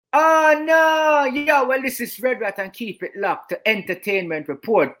no. Yeah, well, this is Red Rat and Keep It Locked to Entertainment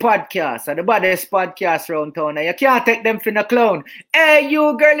Report podcast. And the baddest podcast around town. And you can't take them for no clown. Hey,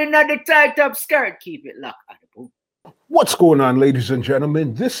 you girl in the tight up skirt. Keep it locked. What's going on, ladies and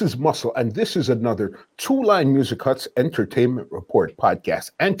gentlemen? This is Muscle, and this is another Two Line Music Hut's Entertainment Report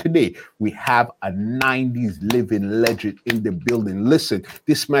podcast. And today we have a 90s living legend in the building. Listen,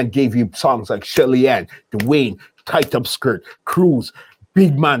 this man gave you songs like Shelly Ann, Dwayne, Tight Up Skirt, Cruise,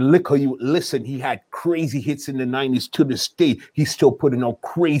 Big Man, Liquor You. Listen, he had crazy hits in the 90s. To this day, he's still putting out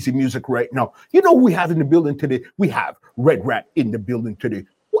crazy music right now. You know who we have in the building today? We have Red Rat in the building today.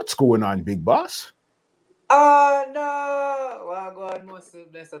 What's going on, big boss? Oh, no. Well, God must have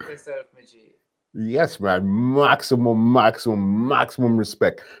blessed up yourself, my G. Yes, man. Maximum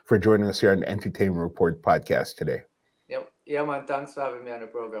respect for joining us here on the Entertainment Report podcast today. Yep. Yeah, man. Thanks for having me on the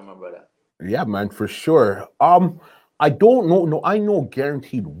program, my brother. Yeah, man, for sure. I don't know. No, I know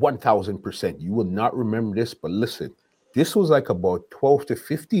guaranteed 1000%. You will not remember this, but listen, this was like about 12 to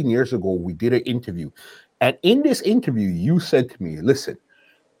 15 years ago. We did an interview. And in this interview, you said to me, listen,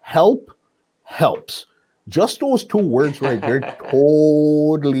 help helps. Just those two words right there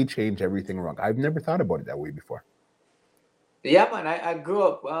totally change everything wrong. I've never thought about it that way before. Yeah, man. I grew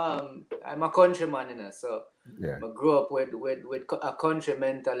up. I'm a countryman, so yeah. I grew up with a country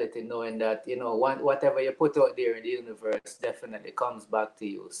mentality, knowing that whatever you put out there in the universe definitely comes back to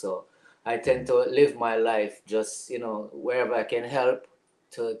you. So I tend to live my life just wherever I can help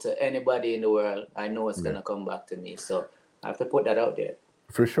to anybody in the world. I know it's gonna come back to me. So I have to put that out there.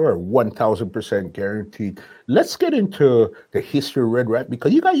 For sure, 1000% guaranteed. Let's get into the history of Red Rat,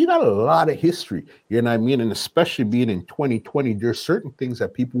 because you got a lot of history. You know what I mean? And especially being in 2020, there's certain things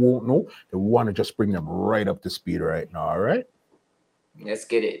that people won't know that we want to just bring them right up to speed right now. All right? Let's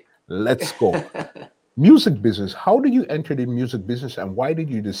get it. Let's go. Music business. How did you enter the music business, and why did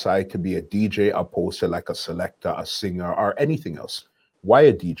you decide to be a DJ opposed to like a selector, a singer, or anything else? Why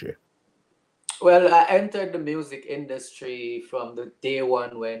a DJ? Well, I entered the music industry from the day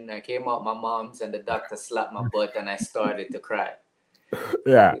one when I came out my mom's and the doctor slapped my butt and I started to cry.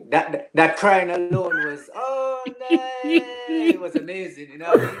 Yeah. That crying alone was, oh, no, it was amazing, you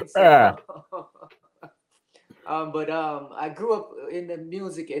know what I mean? So, Yeah. But I grew up in the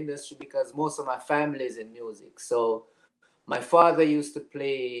music industry because most of my family is in music. So my father used to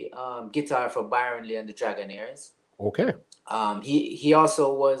play guitar for Byron Lee and the Dragonaires. Okay. He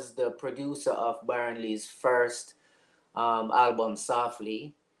also was the producer of Byron Lee's first album,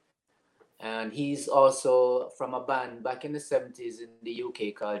 Softly. And he's also from a band back in the 70s in the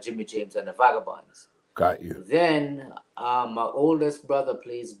UK called Jimmy James and the Vagabonds. Got you. Then my oldest brother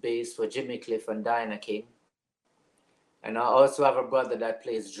plays bass for Jimmy Cliff and Diana King. And I also have a brother that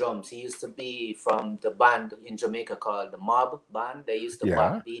plays drums. He used to be from the band in Jamaica called the Mob Band. They used to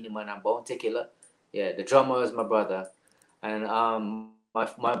back Beenie Man and Bounty Killer. Yeah, the drummer is my brother. And my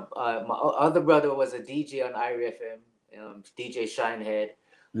other brother was a DJ on IRI FM, DJ Shinehead.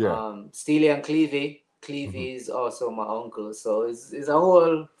 Yeah. Steely and Clevie. Clevie is also my uncle. So it's a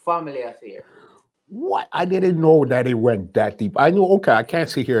whole family affair. What? I didn't know that it went that deep. I knew, okay, I can't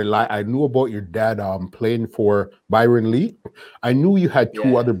sit here and lie. I knew about your dad playing for Byron Lee. I knew you had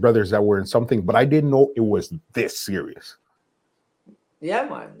two other brothers that were in something, but I didn't know it was this serious. Yeah,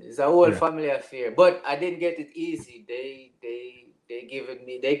 man, it's a whole family affair. But I didn't get it easy. They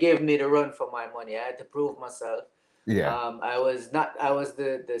gave me the run for my money. I had to prove myself. Yeah. I was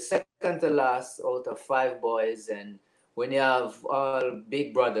the second to last out of 5 boys, and when you have all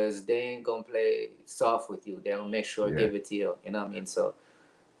big brothers, they ain't gonna play soft with you. They'll make sure give it to you. You know what I mean? So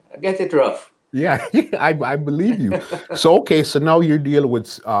I get it rough. Yeah, I believe you. So now you're dealing with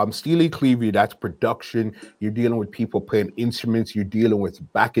Steely Clevie, that's production. You're dealing with people playing instruments. You're dealing with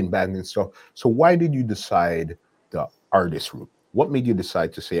backing band and stuff. So why did you decide the artist route? What made you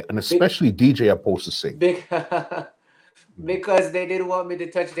decide to say it? And especially DJ opposed to sing? Because they didn't want me to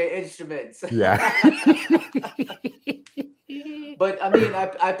touch their instruments. Yeah. But I mean,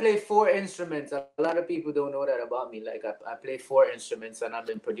 I play 4 instruments. A lot of people don't know that about me. Like I play 4 instruments, and I've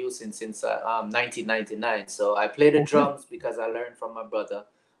been producing since 1999. So I play the drums because I learned from my brother.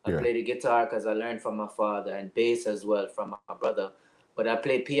 I play the guitar because I learned from my father, and bass as well from my brother. But I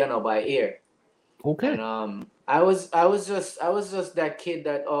play piano by ear. Okay. And I was just that kid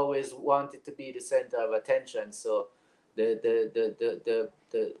that always wanted to be the center of attention. So the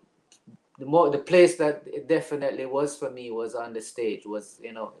place that it definitely was for me was on the stage, was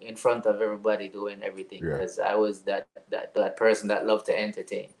in front of everybody doing everything, because I was that person that loved to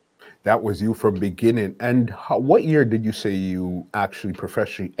entertain. That was you from beginning. And what year did you say you actually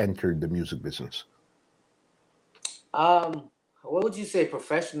professionally entered the music business? what would you say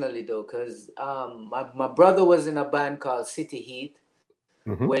professionally though? Because my brother was in a band called City Heat,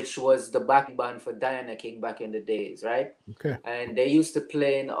 Hmm. which was the backing band for Diana King back in the days, right? Okay. And they used to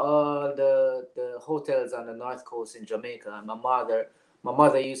play in all the hotels on the North Coast in Jamaica. And my mother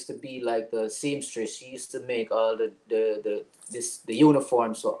used to be like the seamstress. She used to make all the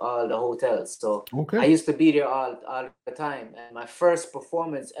uniforms for all the hotels. So I Okay. used to be there all the time. And my first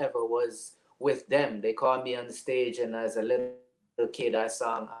performance ever was with them. They called me on the stage, and as a little kid, I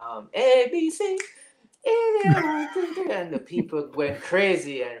sang ABC. And the people went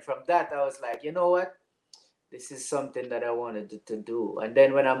crazy, and from that I was like, you know what, this is something that I wanted to do. And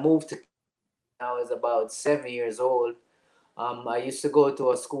then when I moved to Canada when I was about 7 years old, I used to go to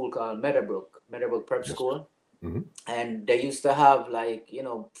a school called Meadowbrook Prep Yes. School, Hmm. and they used to have like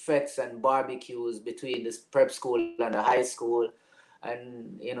fetes and barbecues between this prep school and the high school.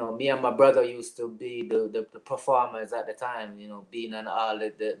 And me and my brother used to be the performers at the time, being on all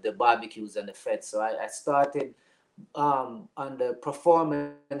the barbecues and the fetes. So I started on the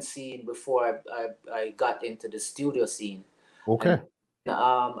performance scene before I got into the studio scene. And Okay.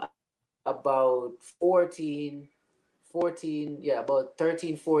 about 14, yeah, about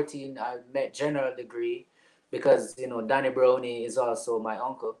 13, 14, I met General Degree because, Danny Brownie is also my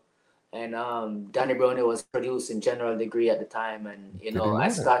uncle. And Danny Brownie was producing General Degree at the time. And, Didn't I know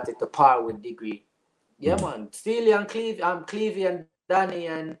that. started to par with Degree. Yeah, Mm. man. Steely and Clevie and Danny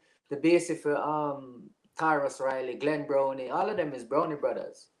and the bassist for Tyrus Riley, Glenn Brownie, all of them is Brownie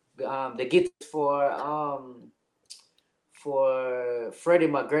brothers. The guitarist for Freddie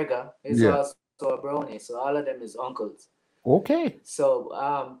McGregor is Yeah. also a Brownie, so all of them is uncles. Okay. So,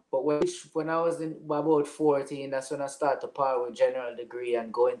 but when I was in about 14, that's when I started to part with General Degree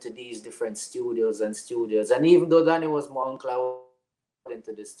and go into these different studios. And even though Danny was my uncle, I wasn't allowed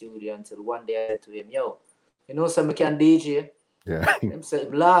into the studio until one day I said to him, "Yo, some can DJ." Yeah. Them say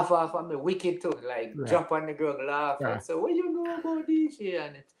laugh off at me wicked too, like Yeah. jump on the ground, laugh and Yeah. say, "What you know about DJ?"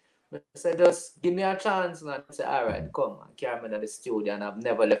 And I said, "Just give me a chance." And I say, "All right, Mhm. come and carry me to the studio." And I've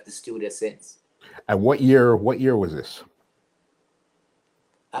never left the studio since. And what year? What year was this?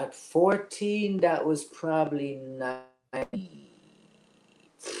 At 14, that was probably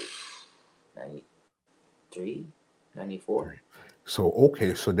 93, 94. So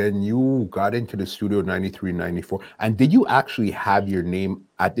okay, so then you got into the studio 93, 94. And did you actually have your name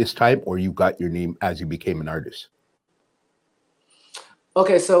at this time, or you got your name as you became an artist?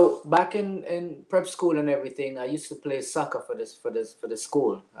 Okay, so back in prep school and everything, I used to play soccer for the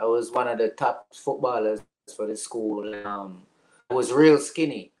school. I was one of the top footballers for the school, and I was real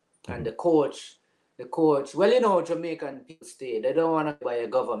skinny. And Mhm. the coach, well, how Jamaican people stay. They don't want to by a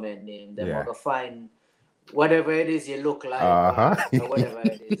government name. They're Yeah. gonna find whatever it is you look like, Uh-huh. or whatever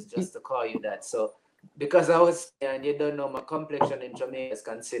it is, just to call you that. So because I was skinny, and you don't know, my complexion in Jamaica is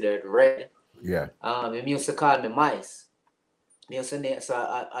considered red. Yeah. They used to call me mice. So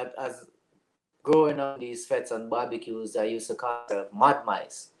as growing up in these fetes and barbecues, I used to call myself mad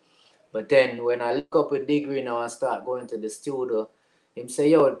mice. But then when I look up a degree now and start going to the studio, him say,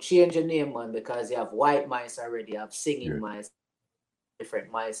 "Yo, change your name, man, because you have white mice already, you have singing Yeah. mice,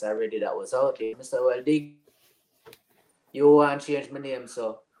 different mice already that was out there." Mr. Well, degree, you want to change my name,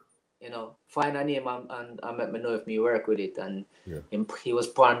 so find a name and let me know if me work with it. And Yeah. he was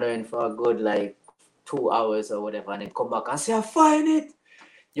pondering for a good like 2 hours or whatever, and then come back and say, "I find it.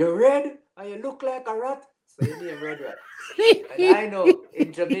 You're red and you look like a rat, so you name Red Rat." And I know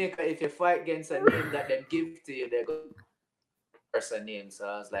in Jamaica, if you fight against a name that them give to you, they're gonna curse a name. So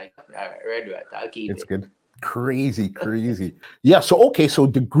I was like, "All right, Red Rat, I'll keep It's it." good. Crazy, crazy. Yeah. So okay, so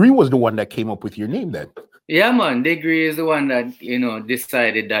Degree was the one that came up with your name then. Yeah, man. Degree is the one that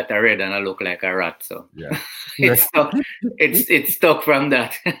decided that I read and I look like a rat. So Yeah. it's stuck. It's stuck from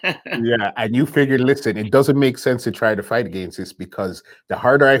that. Yeah, and you figured, listen, it doesn't make sense to try to fight against this because the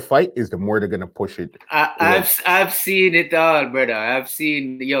harder I fight is the more they're gonna push it. I've seen it all, brother. I've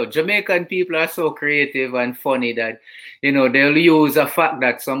seen Jamaican people are so creative and funny that they'll use a fact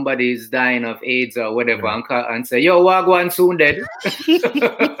that somebody is dying of AIDS or whatever Yeah. and say, "Yo, Wagwan soon dead."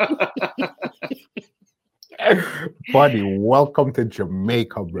 Buddy, welcome to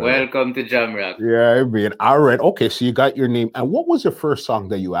Jamaica, brother. Welcome to Jamrock. Yeah, I mean, all right. Okay, so you got your name. And what was the first song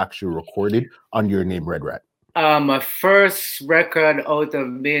that you actually recorded on your name, Red Rat? My first record out of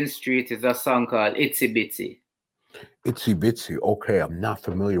Main Street is a song called Itsy Bitsy. Itsy Bitsy. Okay, I'm not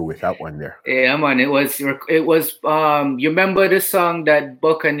familiar with that one there. Yeah, man, it was you remember the song that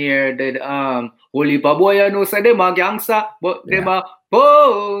Buccaneer did Holy Boy, I know say them a gangster, but them Yeah. a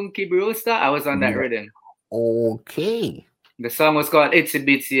punky brewster. I was on that Yeah. rhythm. Okay. The song was called Itsy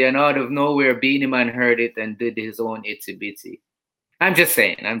Bitsy, and out of nowhere Beanie Man heard it and did his own Itsy Bitsy. I'm just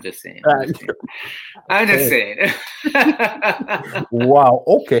saying. I'm just saying. Wow.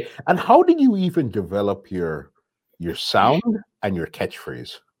 Okay. And how did you even develop your sound and your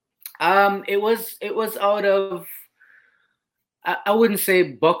catchphrase? It was out of I wouldn't say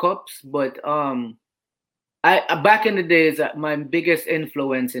buck ups, but I back in the days, my biggest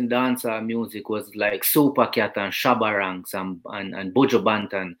influence in dancehall music was like Super Cat and Shabba Ranks and Buju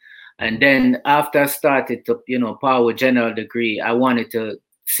Banton. And then after I started to, power general degree, I wanted to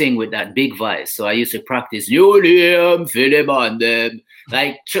sing with that big voice. So I used to practice Julium, Philip on them,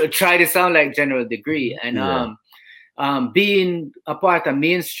 like try to sound like general degree. And being a part of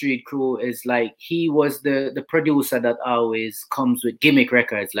Main Street Crew is like he was the producer that always comes with gimmick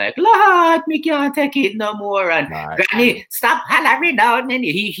records like Lord, me can't take it no more and Granny, stop hollering down. And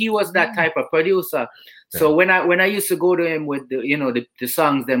he was that type of producer. So when I used to go to him with the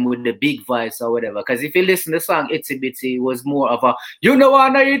songs them with the big voice or whatever, because if you listen to the song Itsy Bitsy, it was more of a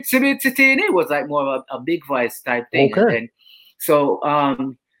wanna Itsy Bitsy thing. It was like more of a big voice type thing. Okay. And then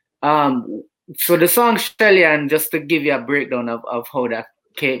so the song Shelly-Ann, just to give you a breakdown of how that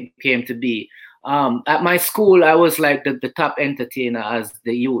came to be. At my school, I was like the top entertainer as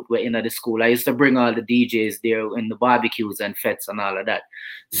the youth were in the school. I used to bring all the DJs there in the barbecues and fetes and all of that.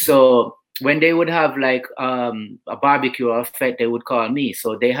 So when they would have like a barbecue or a fete, they would call me.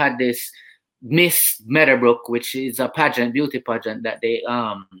 So they had this Miss Meadowbrook, which is a beauty pageant that they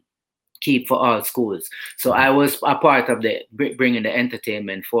keep for all schools. So I was a part of the bringing the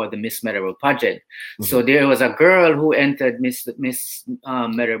entertainment for the Miss Meadowbrook pageant. Mm-hmm. So there was a girl who entered Miss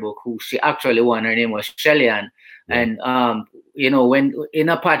Meadowbrook, who she actually won. Her name was Shelly-Ann. And when in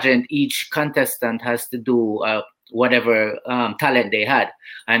a pageant, each contestant has to do whatever talent they had,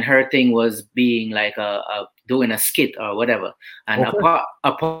 and her thing was being like doing a skit or whatever. And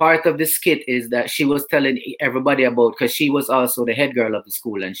a part of the skit is that she was telling everybody about, because she was also the head girl of the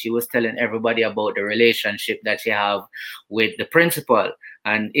school, and she was telling everybody about the relationship that she have with the principal.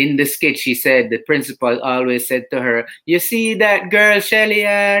 And in the skit, she said the principal always said to her, "You see that girl,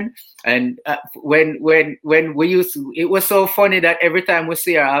 Shelly-Ann?" And when we used to, it was so funny that every time we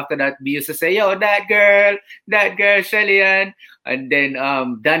see her after that, we used to say, "Yo, that girl, Shelly-Ann." And then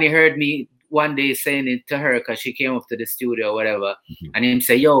Danny heard me one day saying it to her because she came up to the studio or whatever, and him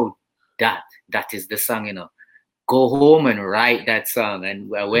say, "Yo, that is the song, Go home and write that song."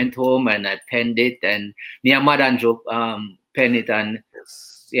 And I went home and I penned it, and me and Madanjo penned it, and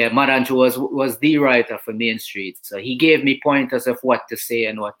Madanjo was the writer for Main Street, so he gave me pointers of what to say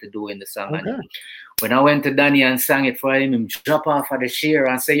and what to do in the song. Okay. And when I went to Danny and sang it for him drop off of the chair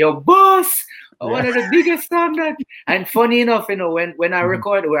and say, "Yo, boss, one of the biggest songs." And funny enough, when I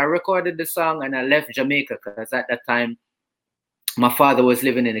recorded the song and I left Jamaica, because at that time my father was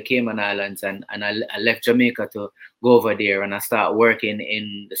living in the Cayman Islands, and I left Jamaica to go over there, and I started working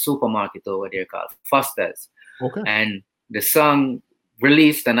in the supermarket over there called Foster's. Okay. And the song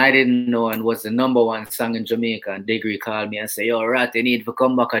released, and I didn't know, and was the #1 song in Jamaica. And Degree called me and said, "Yo, Rat, you need to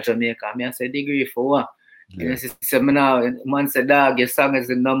come back to Jamaica." And I said, "Degree, for what?" Yeah. And he said, "Man said, dog, your song is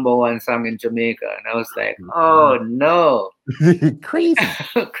the #1 song in Jamaica." And I was like, "Oh no." Crazy.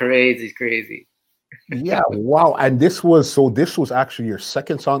 crazy. Yeah, wow. And this was actually your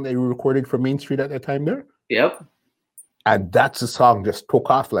second song that you recorded for Main Street at that time there? Yep. And that's the song just took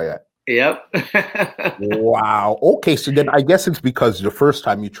off like that. Yep. Wow. Okay, so then I guess it's because the first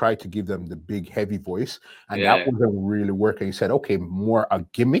time you tried to give them the big heavy voice, and that wasn't really working. You said, okay, more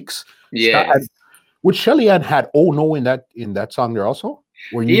gimmicks. Yeah. Would Shelly-Ann had "Oh No" in that song there also?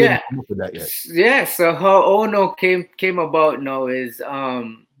 Or you didn't come up with that yet? Yeah. So how "Oh No" came about now is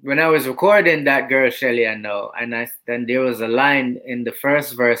when I was recording that girl Shelly-Ann now, and then there was a line in the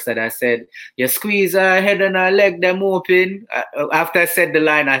first verse that I said, "You squeeze her head and her leg, them open." After I said the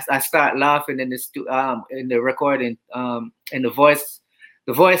line, I start laughing in the recording in the voice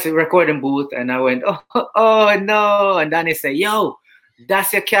recording booth, and I went, oh no, and Danny said, "Yo,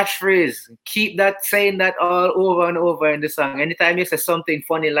 that's your catchphrase. Keep saying that all over and over in the song. Anytime you say something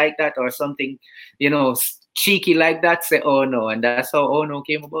funny like that or something, cheeky like that, say 'Oh No,' and that's how 'Oh No'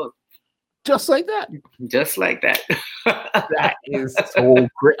 came about. Just like that. Just like that. That is so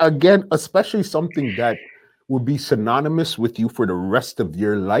great. Again, especially something that would be synonymous with you for the rest of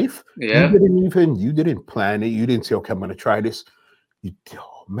your life. Yeah. You didn't plan it. You didn't say, "Okay, I'm gonna try this."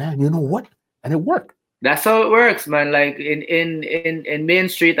 Man, you know what? And it worked. That's how it works, man. Like in Main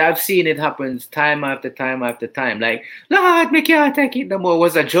Street, I've seen it happens time after time after time. Like, "Lord, me can't take it no more"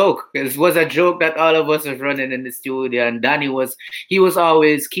 was a joke. It was a joke that all of us was running in the studio, and Danny was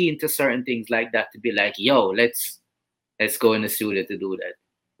always keen to certain things like that, to be like, "Yo, let's go in the studio to do that."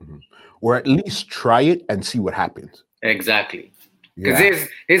 Or at least try it and see what happens. Exactly. Because Yeah.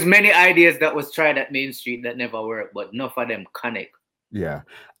 there's many ideas that was tried at Main Street that never worked, but none of them connect. Yeah.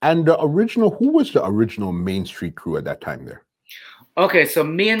 And who was the original Main Street crew at that time there? Okay, so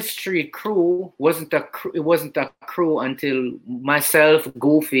Main Street Crew wasn't a crew. It wasn't a crew until myself,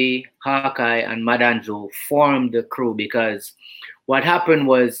 Goofy, Hawkeye, and Madanjo formed the crew. Because what happened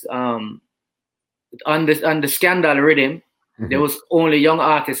was on the Scandal rhythm, there was only young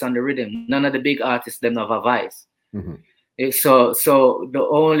artists on the rhythm. None of the big artists them have a voice. So the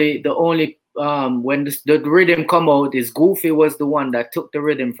only when the rhythm come out is Goofy was the one that took the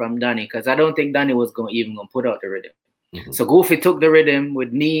rhythm from Danny, because I don't think Danny was even gonna put out the rhythm. So Goofy took the rhythm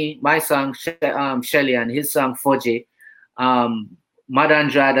with me, my song Shelly, and his song Fudgy.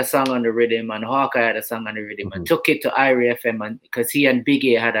 Madanjo had a song on the rhythm, and Hawkeye had a song on the rhythm, and took it to Irie FM, and because he and Big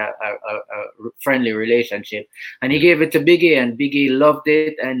A had a friendly relationship, and he gave it to Big A, and Big A loved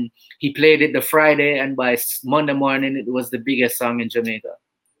it, and he played it the Friday, and by Monday morning it was the biggest song in Jamaica.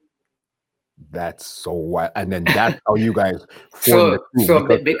 That's so wild. And then that's how you guys formed the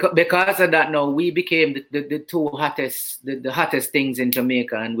crew. Because of that, now we became the two hottest the hottest things in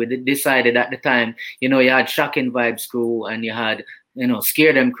Jamaica, and we decided at the time, you had Shocking Vibes crew, and you had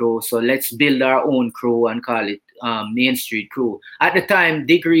Scare Them crew. So let's build our own crew and call it Main Street Crew. At the time,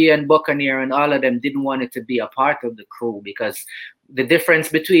 Degree and Buccaneer and all of them didn't want it to be a part of the crew, because the difference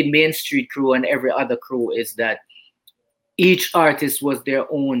between Main Street Crew and every other crew is that each artist was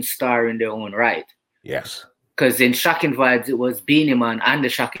their own star in their own right. Yes. Because in Shocking Vibes, it was Beenie Man and the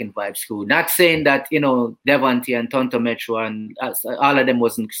Shocking Vibes crew. Not saying that, Devontae and Tonto Metro and all of them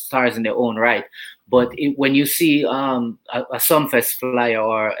wasn't stars in their own right. But when you see a Sumfest flyer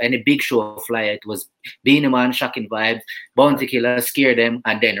or any big show flyer, it was Beenie Man, Shocking Vibes, Bounty Killer, Scare Them,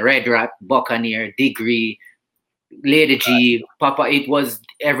 and then Red Rat, Buccaneer, Degree, Lady G, Papa. It was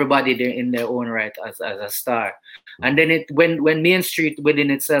everybody there in their own right as a star. And then when Main Street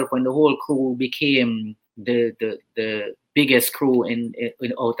within itself, when the whole crew became the biggest crew in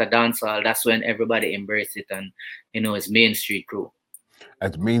outer dancehall, that's when everybody embraced it, and it's Main Street Crew.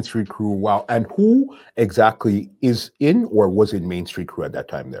 As Main Street Crew, wow. And who exactly is in or was in Main Street Crew at that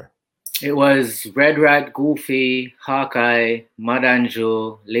time there? It was Red Rat, Goofy, Hawkeye,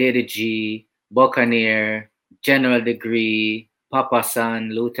 Madanjo, Lady G, Buccaneer, General Degree, Papa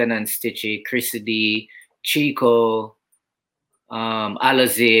San, Lieutenant Stitchy, Chrissy D, Chico,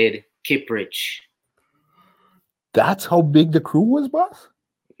 Alazid, Kiprich. That's how big the crew was, boss?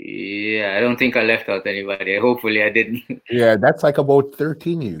 Yeah, I don't think I left out anybody. Hopefully I didn't. Yeah, that's like about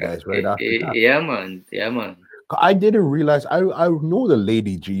 13 of you guys right after that. Yeah, man. I didn't realize, I know the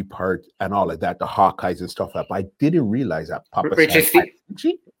Lady G part and all of that, the Hawkeyes and stuff like that, but I didn't realize that Papa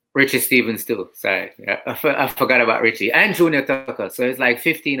Richie Stevens too. Sorry, I forgot about Richie and Junior Tucker. So it's like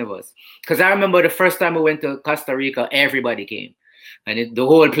 15 of us. Because I remember the first time we went to Costa Rica, everybody came, and the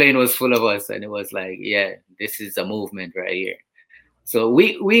whole plane was full of us, and it was like, yeah, this is a movement right here. So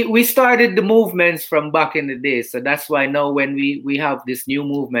we started the movements from back in the day. So that's why now when we have this new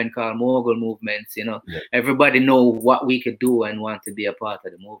movement called Mogul Movements, everybody know what we could do and want to be a part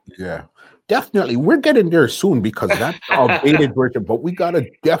of the movement. Yeah, definitely. We're getting there soon because that's our updated version. But we got to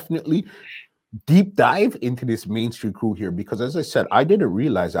definitely deep dive into this Main Street Crew here, because as I said, I didn't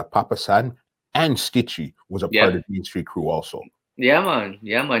realize that Papa San and Stitchy was a part of Main Street Crew also. Yeah,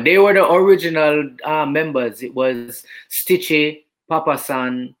 man. They were the original members. It was Stitchy, Papa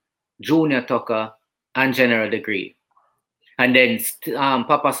San, Junior Tucker, and General Degree. And then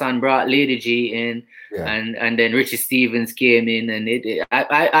Papa San brought Lady G in, and then Richie Stevens came in, and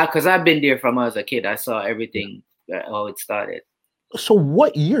because I've been there from as a kid, I saw everything how it started. So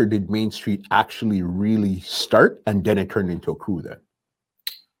what year did Main Street actually really start, and then it turned into a crew then?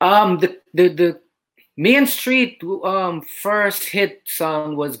 The Main Street first hit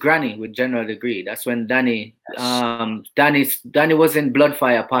song was Granny with General Degree. That's when Danny was in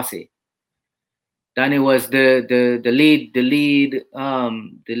Bloodfire Posse. Danny was the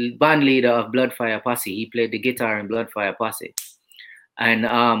band leader of Bloodfire Posse. He played the guitar in Bloodfire Posse.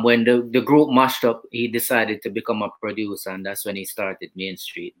 And when the group mashed up, he decided to become a producer, and that's when he started Main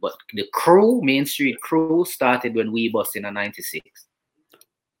Street. But the crew, Main Street Crew, started when we bust in '96.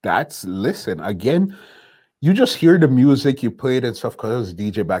 Listen, again, you just hear the music, you play it and stuff, because I was a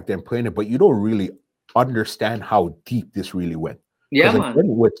DJ back then playing it, but you don't really understand how deep this really went. Yeah, man. Again,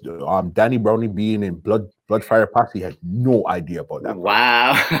 with Danny Brownie being in Bloodfire Posse, had no idea about that.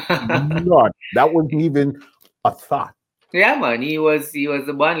 Wow. None. That wasn't even a thought. Yeah, man. He was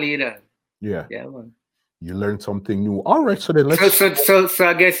the band leader. Yeah. Yeah, man. You learned something new. All right, so then let's... So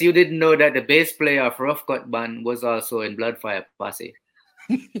I guess you didn't know that the bass player of Rough Cut Band was also in Bloodfire Posse.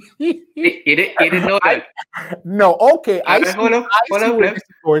 You didn't know that. No, okay. I see. Hold up, I see where this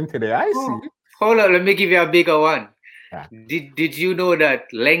is going today. I see. Hold up, let me give you a bigger one. Yeah. Did you know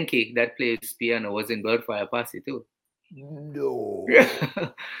that Lenky, that plays piano, was in Bloodfire Posse too? No.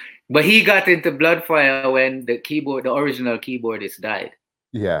 But he got into Bloodfire when the original keyboardist died.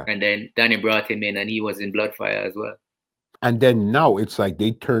 Yeah. And then Danny brought him in and he was in Bloodfire as well. And then now it's like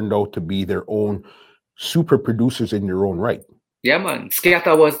they turned out to be their own super producers in their own right. Yeah, man.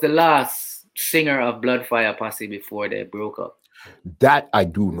 Scatter was the last singer of Bloodfire Posse before they broke up. That I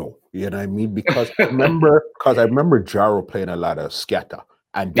do know. You know what I mean? Because I remember Jaro playing a lot of Scatter.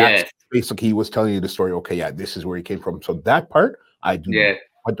 And that's basically he was telling you the story. Okay, yeah, this is where he came from. So that part I do know.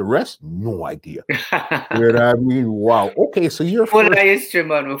 But the rest, no idea. You know what I mean? Wow. Okay, so you're full of history,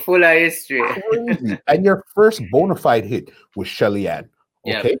 man. We're full of history. Crazy. And your first bona fide hit was Shelly Ann.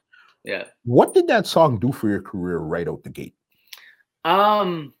 Okay. Yeah. What did that song do for your career right out the gate?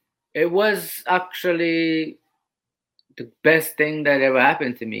 It was actually the best thing that ever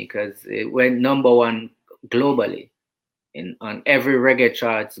happened to me because it went #1 globally. On every reggae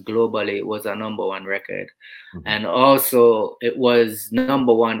charts globally, it was a #1 record. Mm-hmm. And also it was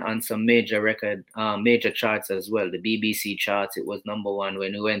 #1 on some major charts as well. The BBC charts, it was #1.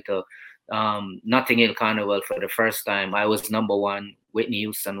 When we went to Notting Hill Carnival for the first time, I was #1. Whitney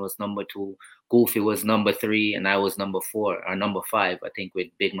Houston was #2. Goofy was #3, and I was #4 or #5, I think, with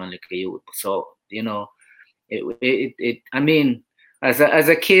Big Man Liquor Youth. So, you know, I mean, as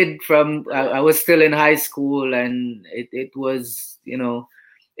a kid I was still in high school, and it was, you know,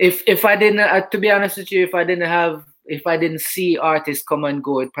 if I didn't, to be honest with you, if I didn't see artists come and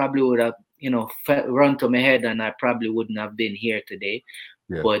go, it probably would have, you know, run to my head, and I probably wouldn't have been here today.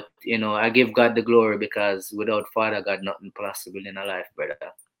 Yeah. But, you know, I give God the glory because without Father God, nothing possible in a life, brother.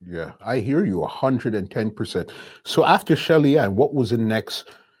 Yeah, I hear you 110%. So after Shelly Ann, what was the next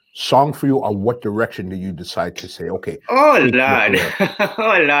song for you, or what direction did you decide to say, okay? Oh Lord.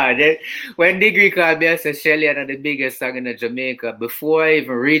 Oh Lord. When Degree called me, I said Shelly Ann the biggest song in Jamaica. Before I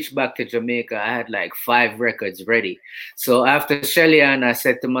even reached back to Jamaica, I had like 5 records ready. So after Shelly Ann, I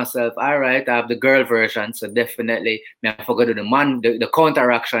said to myself, all right, I have the girl version, so definitely I forgot to the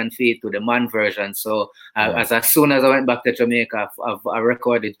counteraction feed to the man version. So as soon as I went back to Jamaica, I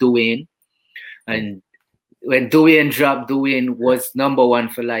recorded Dwayne. And when Dwayne dropped, Dwayne was #1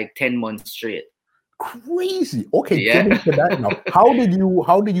 for like 10 months straight. Crazy. Okay, get into that now. How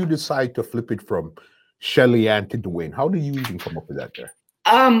did you decide to flip it from Shelly Ann to Dwayne? How did you even come up with that there?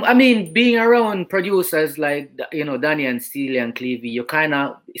 I mean, being around producers like, you know, Danny and Steely and Clevie, you kind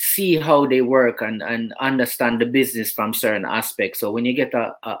of see how they work and understand the business from certain aspects. So when you get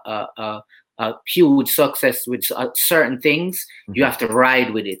a huge success with certain things, you have to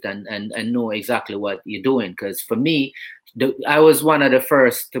ride with it and know exactly what you're doing. Because for me, I was one of the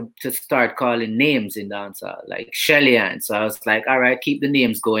first to start calling names in dancehall, like Shelly Ann. So I was like, all right, keep the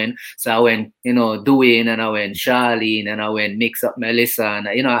names going. So I went, you know, Dwayne, and I went Charlene, and I went Mix Up Melissa, and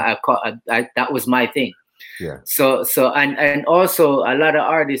you know, I that was my thing. Yeah. So and also a lot of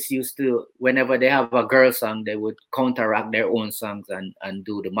artists used to, whenever they have a girl song, they would counteract their own songs and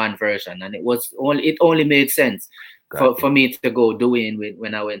do the man version, and it only made sense for me to go Dwayne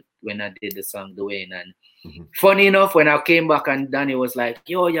when I did the song Dwayne. And funny enough, when I came back and Danny was like,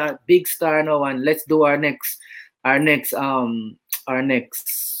 yo, you're a big star now, and let's do our next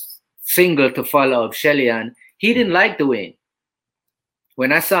single to follow up, Shelly Ann, he didn't like Dwayne.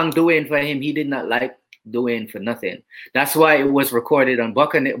 When I sang Dwayne for him, he did not like Dwayne for nothing. That's why it was recorded on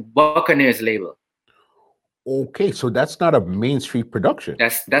Buccaneers label. Okay, so that's not a Main Street production.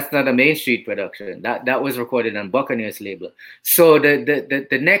 That's not a Main Street production. That was recorded on Buccaneers label. So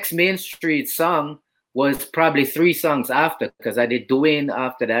the next Main Street song was probably 3 songs after, because I did Dwayne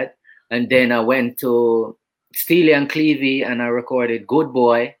after that, and then I went to Steely and Clevie and I recorded Good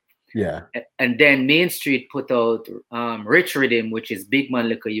Boy. Yeah. And then Main Street put out Rich Rhythm, which is Big Man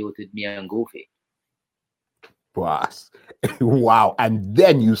Liquor Youth with me and Goofy. Boss. Wow. And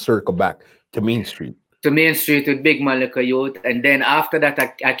then you circle back to Main Street. To Main Street with Big Man Liquor Youth. And then after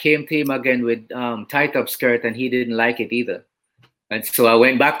that, I came to him again with Tight Up Skirt, and he didn't like it either. And so I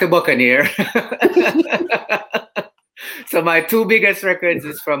went back to Buccaneer. So my 2 biggest records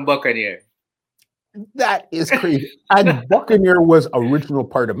is from Buccaneer. That is crazy. And Buccaneer was original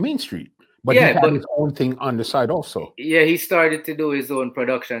part of Main Street, but he had his own thing on the side also. Yeah, he started to do his own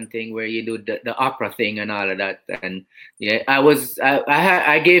production thing where you do the opera thing and all of that. And yeah,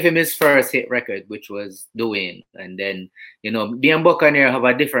 I gave him his first hit record, which was Dwayne. And then, you know, me and Buccaneer have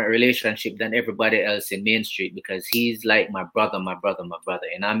a different relationship than everybody else in Main Street, because he's like my brother. You know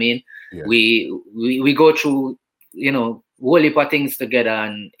what I mean? Yeah. We go through, you know, whole heap of things together,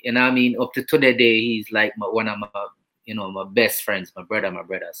 and you know what I mean, up to today day, he's like one of my, you know, my best friends, my brother.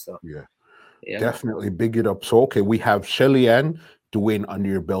 So yeah, definitely big it up. So okay, we have Shelly Ann, Dwayne under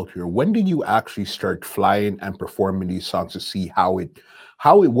your belt here. When did you actually start flying and performing these songs to see how it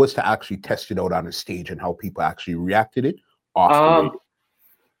was to actually test it out on a stage and how people actually reacted it off the radio?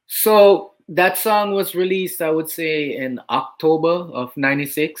 So that song was released, I would say, in October of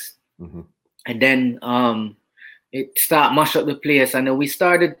 '96, and then it started mash up the place, and then we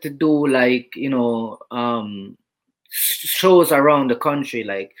started to do like, you know, shows around the country,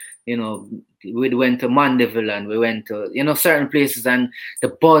 like, you know, we went to Mandeville and we went to, you know, certain places, and the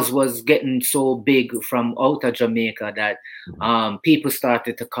buzz was getting so big from out of Jamaica that people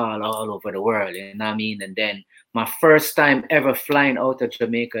started to call all over the world, you know what I mean? And then my first time ever flying out of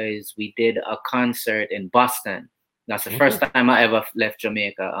Jamaica is we did a concert in Boston. That's the first time I ever left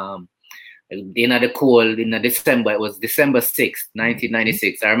Jamaica. In the cold, in December, it was December 6th,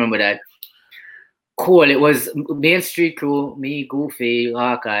 1996. I remember that. Cool. It was Main Street Crew, me, Goofy,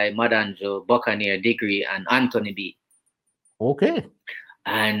 Hawkeye, Madanjo, Buccaneer, Degree, and Anthony B. Okay.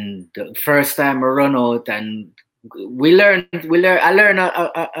 And the first time I run out, and I learned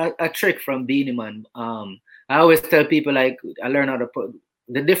a trick from Beenie Man. I always tell people, like, I learned how to put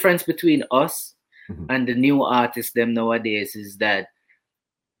the difference between us and the new artists them nowadays is that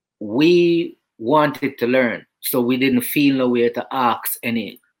we wanted to learn, so we didn't feel no way to ask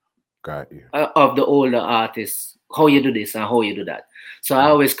any of the older artists how you do this and how you do that. So I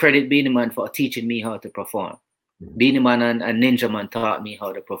always credit Beenie Man for teaching me how to perform. Beenie Man and Ninja Man taught me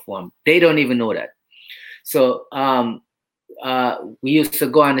how to perform. They don't even know that. So we used to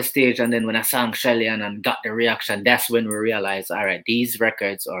go on the stage, and then when I sang Shelly Ann and got the reaction, that's when we realized, all right, these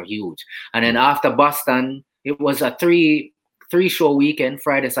records are huge. And then after Boston, it was a three show weekend,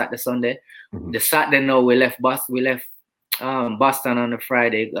 Friday, Saturday, Sunday. The Saturday, no, we left Boston on a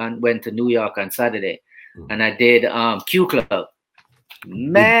Friday and went to New York on Saturday. And I did Q Club.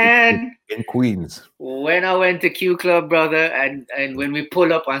 Man, in Queens. When I went to Q Club, brother, and when we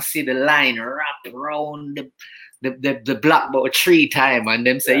pull up and see the line wrap around the block about 3 times, and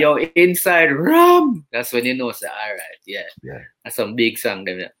them say, yo, inside rum. That's when you know, say, all right, yeah. That's some big song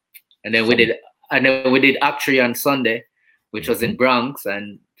there. And then we did Actually on Sunday, which was in Bronx,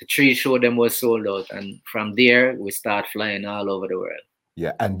 and the 3 show them was sold out. And from there, we start flying all over the world.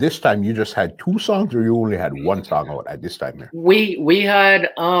 Yeah, and this time you just had 2 songs, or you only had 1 song out at this time there? We had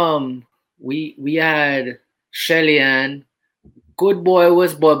we had Shelly Ann, Good Boy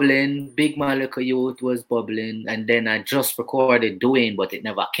was bubbling, Big Malika Youth was bubbling, and then I just recorded Dwayne, but it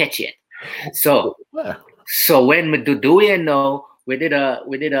never catch yet. So when we do Dwayne now, we did a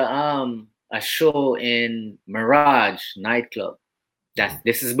show in Mirage nightclub.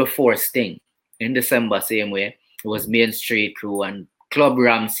 This is before Sting, in December, same way. It was Main Street Crew and Club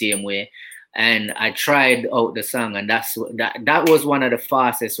Ram, same way. And I tried out the song, and that was one of the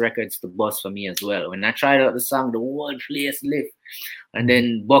fastest records to bust for me as well. When I tried out the song, the whole place lit. And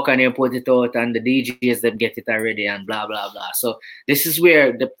then Buccaneer put it out, and the DJs them get it already, and blah blah blah. So this is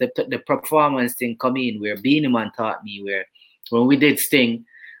where the performance thing come in, where Beenie Man taught me, where when we did Sting,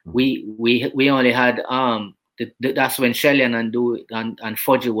 we only had that's when Shelly Ann and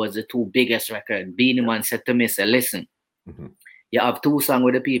Fudgy was the 2 biggest records. Beenie Man said to me, say, listen, you have 2 songs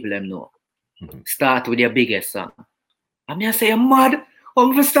with the people them know. Start with your biggest song. I mean, I say, I'm mad.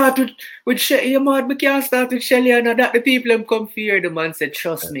 I'm going to start with Shelly. You're mad. We can't start with Shelly Ann. That the people them come fear. The man said,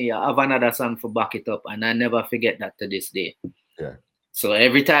 trust me, I have another song for back it up. And I never forget that to this day. Yeah. So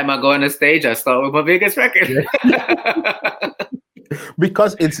every time I go on the stage, I start with my biggest record. Yeah.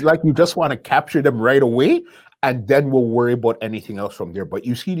 Because it's like you just want to capture them right away, and then we'll worry about anything else from there. But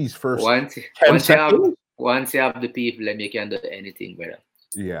you see these first once you have the people, then you can do anything, brother.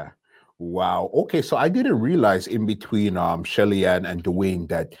 Yeah. Wow. Okay, so I didn't realize in between Shelly Ann and Dwayne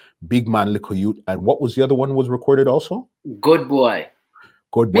that Big Man Little Youth, and what was the other one was recorded also? Good Boy.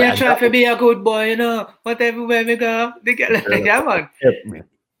 Good Boy. We are trying to be a good boy, you know. Whatever way we go, yeah, man.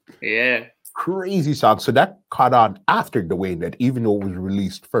 Yeah. Crazy song. So that caught on after Dwayne, that even though it was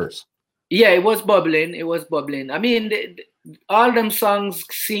released first. Yeah, it was bubbling. I mean, all them songs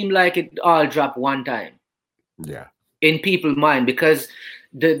seem like it all dropped one time. Yeah. In people's mind, because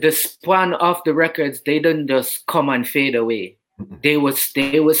the span of the records, they didn't just come and fade away. They was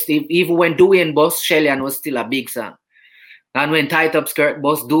still, even when Dwayne bust, Shelly Ann was still a big song. And when Tight Up Skirt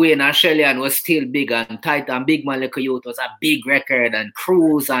bust, Dwayne and Shelly Ann was still big, and Tight and Big Malika Youth was a big record, and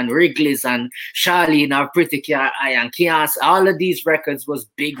Cruise and Wrigley's and Charlene and Pretty Eye and Kias, all of these records was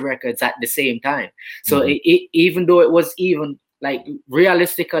big records at the same time. So even though it was even, like,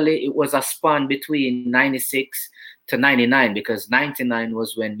 realistically, it was a span between 96 to 99, because 99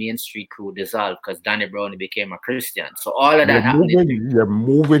 was when Main Street Crew dissolved because Danny Brownie became a Christian. So all of that happened. You're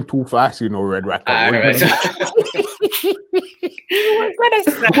moving too fast, you know, Red Rat. We're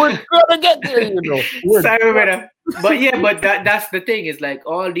gonna get there, you know. Sorry, brother. But yeah, but that's the thing, is like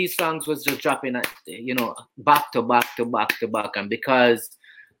all these songs was just dropping, you know, back to back to back to back, and because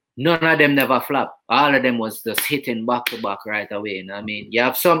none of them never flop, all of them was just hitting back to back right away. And I mean, you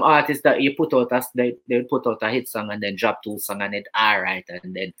have some artists that you put out they put out a hit song and then drop 2 songs and it alright,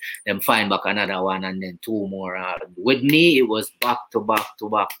 and then them find back another one and then 2 more. With me, it was back to back to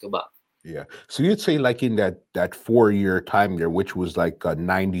back to back. Yeah. So you'd say like in that 4-year time there, which was like a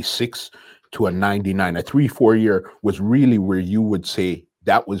 96 to a 99, a 3-4 year was really where you would say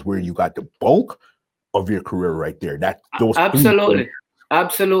that was where you got the bulk of your career right there. That those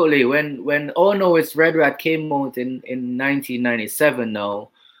Absolutely. When Oh No It's Red Rat came out in 1997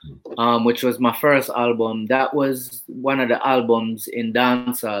 now, which was my first album, that was one of the albums in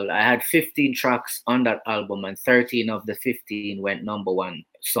dancehall. I had 15 tracks on that album, and 13 of the 15 went #1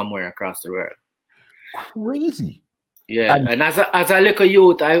 somewhere across the world. Crazy. Yeah, and as a little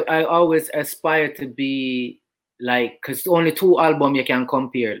youth, I always aspired to be like, because only 2 albums you can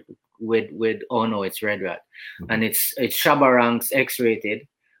compare with Oh No It's Red Rat, and it's Shabba Ranks X-Rated,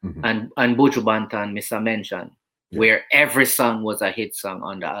 and Buju Banton Mr. Mention, where every song was a hit song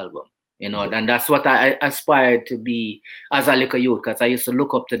on the album, you know. And that's what I aspired to be as a little youth, because I used to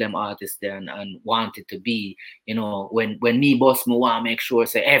look up to them artists there and wanted to be, you know, when me boss me want to make sure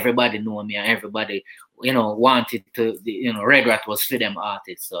say everybody know me and everybody, you know, wanted to, you know, Red Rat was for them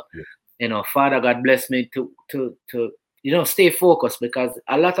artists. So you know, Father God bless me to you know, stay focused, because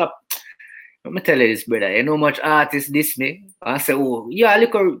a lot of, let me tell you this, brother, you know much artists diss me. I say, oh, yeah,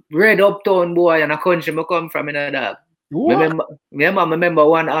 look a red uptown boy and a country I come from, in a dog. Remember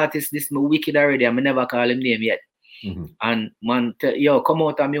one artist diss me wicked already, and I never call him name yet. And man, yo, come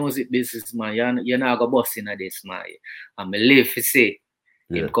out of music business, man. You're not going to bust in this, man. And I live to see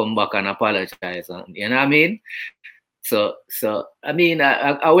him come back and apologize. You know what I mean? So I mean,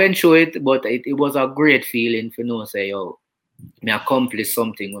 I went through it, but it was a great feeling for know, say, yo, me accomplish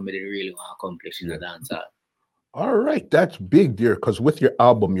something when me didn't really want to accomplish in the dancehall. All right, that's big, dear. Because with your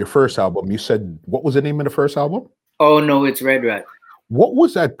album, your first album, you said, what was the name of the first album? Oh No It's Red Rat. What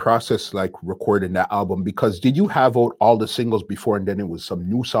was that process like recording that album? Because did you have out all the singles before and then it was some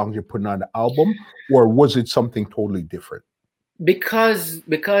new songs you're putting on the album, or was it something totally different? Because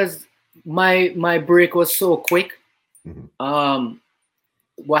my break was so quick.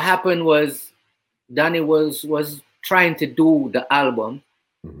 What happened was Danny was trying to do the album,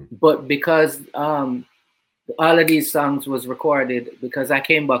 but because all of these songs was recorded, because I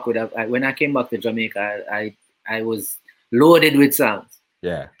came back with when I came back to Jamaica, I was loaded with songs.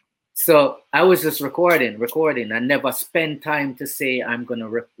 Yeah. So I was just recording. I never spent time to say I'm gonna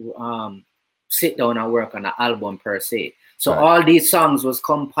sit down and work on an album per se. So all these songs was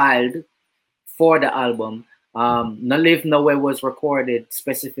compiled for the album. No Live Nowhere was recorded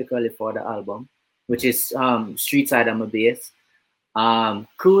specifically for the album, which is Street Side of My Bass.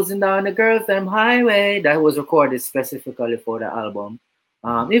 Cruising Down the Girls Them Highway, that was recorded specifically for the album.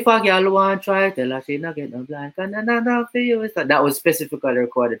 If a girl want try, tell her she not get no blind, and for you. That was specifically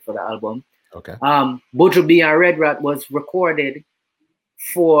recorded for the album. Okay. Buju B and Red Rat was recorded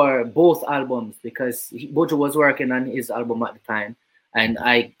for both albums, because Buju was working on his album at the time, and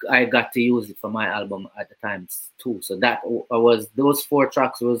I got to use it for my album at the time too. So that was, those 4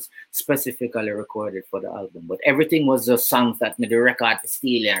 tracks was specifically recorded for the album, but everything was just songs that made the record for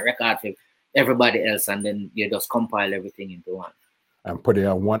Steely and record for everybody else, and then you just compile everything into one and put it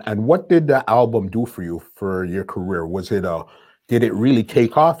on one. And what did the album do for you for your career? Was it did it really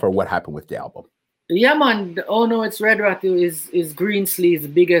take off, or what happened with the album? Yeah, man. Oh No It's Red Rat is Greensleeve's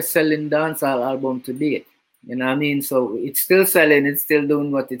biggest selling dancehall album to date. You know what I mean? So it's still selling, it's still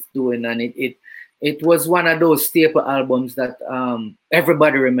doing what it's doing, and it was one of those staple albums that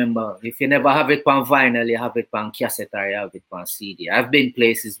everybody remember. If you never have it on vinyl, you have it on cassette, or you have it on CD. I've been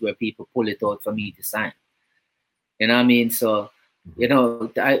places where people pull it out for me to sign. You know what I mean? So, you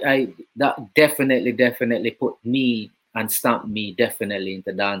know, I that definitely put me and stamped me definitely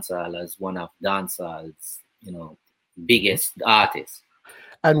into dancehall as one of dancehall's, you know, biggest artists.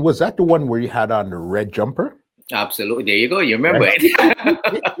 And was that the one where you had on the red jumper? Absolutely. There you go. You remember it.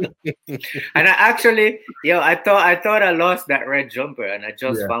 And I actually, I thought I lost that red jumper, and I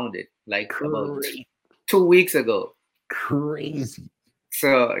just found it like about 2 weeks ago. Crazy.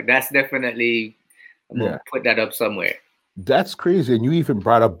 So that's definitely, I'm gonna put that up somewhere. That's crazy. And you even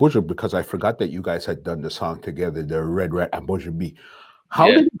brought up Buju, because I forgot that you guys had done the song together, the Red Rat and Buju B. How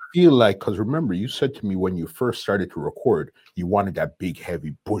Yeah. did it feel like? Because remember, you said to me when you first started to record, you wanted that big,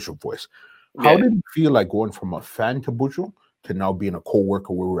 heavy Buju voice. How Yeah. did it feel like going from a fan to Buju to now being a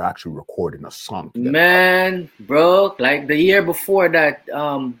co-worker where we're actually recording a song together? Man, bro, like the year before that,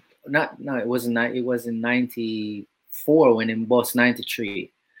 it wasn't it was in 94 when in Boss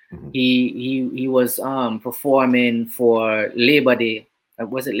 93. Mhm. He was performing for Labor Day.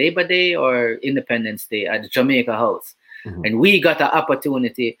 Was it Labor Day or Independence Day at the Jamaica House? Mhm. And we got the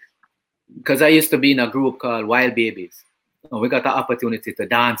opportunity, because I used to be in a group called Wild Babies. And we got the opportunity to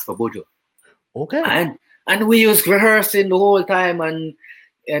dance for Buju. Okay. And we was rehearsing the whole time, and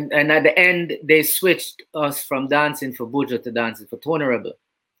at the end they switched us from dancing for Buju to dancing for Tony Rebel.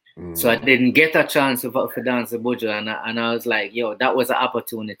 So I didn't get a chance for dance for Buju, and I was like, yo, that was an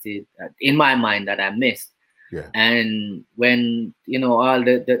opportunity in my mind that I missed. Yeah. And when all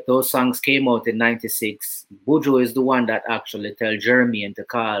those songs came out in '96, Buju is the one that actually tell Jeremy and to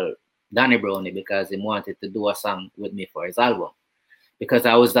call Danny Brownie because he wanted to do a song with me for his album, because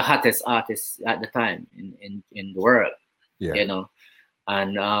I was the hottest artist at the time in the world. Yeah.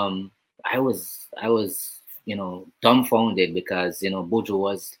 And I was dumbfounded because Buju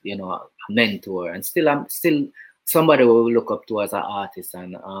was a mentor, and I'm still somebody we will look up to as an artist.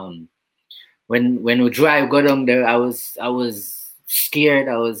 And when we go down there, I was scared.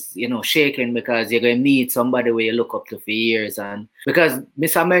 I was shaking, because you're gonna meet somebody where you look up to for years. And because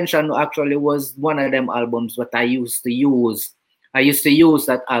Mr. Mention actually was one of them albums that I used to use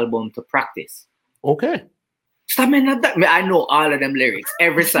that album to practice. Okay. So I know all of them lyrics,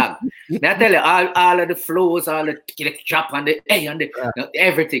 every song. I tell you, all of the flows, all the drop and the A and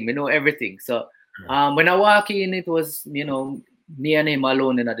everything. We know everything. So when I walk in, it was me and him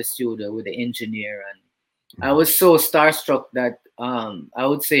alone in the studio with the engineer, and I was so starstruck that I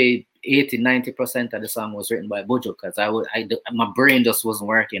would say 80-90% of the song was written by Buju, because my brain just wasn't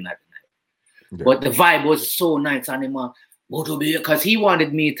working at the night. Yeah. But the vibe was so nice, and him Buju, because he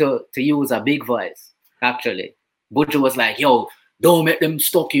wanted me to use a big voice. Actually, Buju was like, yo, don't make them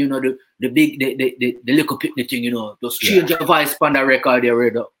stuck, the big, the little picnic thing, just change your voice on the record,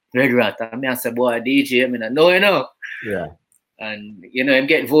 Red Rat. And I said, boy, DJ, no. Yeah. And, him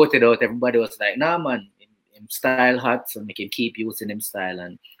get voted out. Everybody was like, nah, man, him style hot, so make him keep using him style.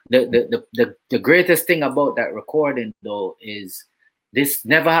 And the greatest thing about that recording, though, is this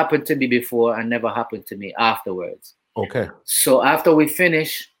never happened to me before and never happened to me afterwards. Okay. So after we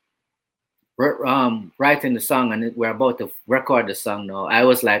finish writing the song and we're about to record the song now, I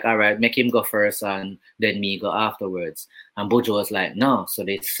was like, all right, make him go first and then me go afterwards. And Buju was like, no. So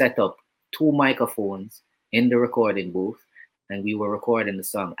they set up 2 microphones in the recording booth, and we were recording the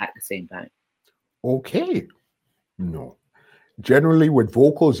song at the same time. Okay. No. Generally with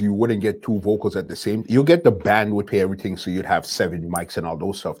vocals, you wouldn't get 2 vocals at the same. You get the band would pay everything, so you'd have 7 mics and all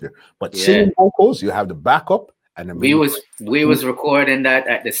those stuff there. But singing vocals, you have the backup. And we was recording that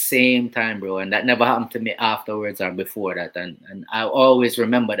at the same time, bro, and that never happened to me afterwards or before that, and I always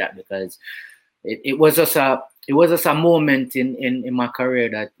remember that, because it was just a moment in my career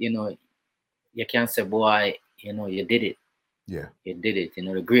that you can't say, boy, you did it. Yeah, you did it.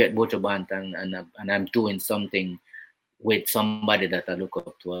 The great Buju Banton, and I'm doing something with somebody that I look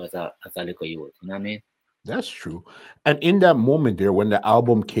up to as a little youth. You know what I mean? That's true. And in that moment there, when the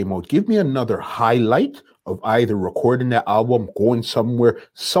album came out, give me another highlight of either recording the album, going somewhere,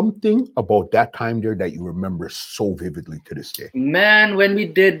 something about that time there that you remember so vividly to this day. Man, when we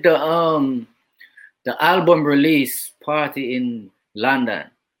did the album release party in London,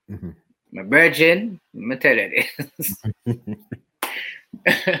 my virgin, I'm tell you this.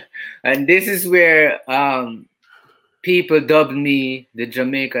 And this is where people dubbed me the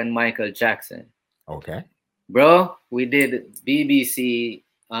Jamaican Michael Jackson. Okay. Bro, we did BBC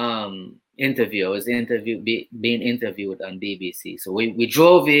interview. I was being interviewed on BBC. So we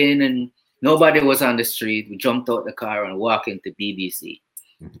drove in and nobody was on the street. We jumped out the car and walked into BBC.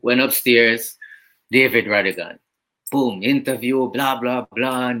 Went upstairs, David Radigan. Boom, interview, blah, blah,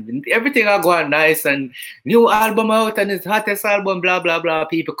 blah. And everything are going nice, and new album out and it's hottest album, blah, blah, blah.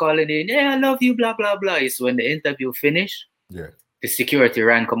 People calling in, yeah, I love you, blah, blah, blah. So when the interview finished, the security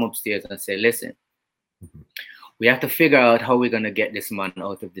ran come upstairs and said, listen, we have to figure out how we're going to get this man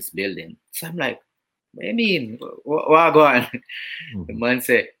out of this building. So I'm like, what do you mean? What go on? The man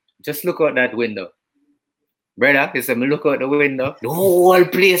said, just look out that window. Brother, he said, me look out the window. The whole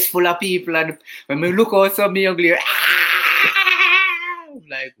place full of people. And when me look out, some young lady, I'm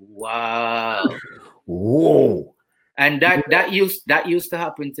like, wow. Whoa. And that used to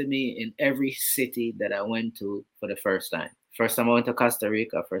happen to me in every city that I went to for the first time. First time I went to Costa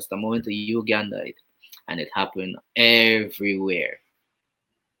Rica. First time I went to Uganda. And it happened everywhere.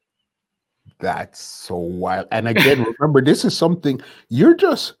 That's so wild. And again, remember, this is something you're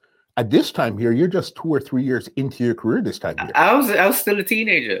just at this time here, you're just 2 or 3 years into your career this time here. I was still a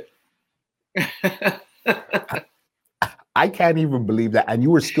teenager. I can't even believe that. And you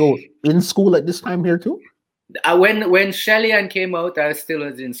were still in school at this time here too? When Shelly Ann came out, I still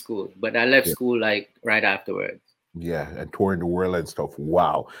was in school, but I left school like right afterwards. Yeah, and touring the world and stuff.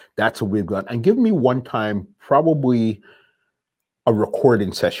 Wow, that's what we've got. And give me one time, probably a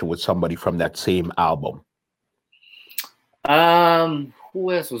recording session with somebody from that same album.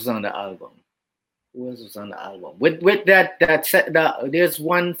 Who else was on the album? With that set, there's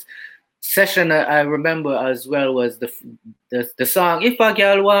one session I remember as well was the song "If a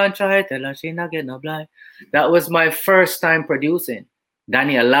Girl Want Try Tell Her She Not Get No Blind." That was my first time producing.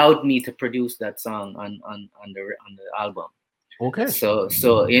 Danny allowed me to produce that song on the album. Okay. So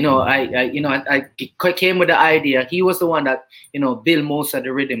I came with the idea. He was the one that built most of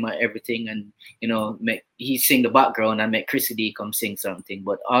the rhythm and everything, and he sing the background and make Chrissy D come sing something.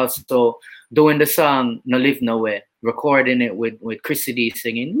 But also doing the song "No Live Nowhere," recording it with Chrissy D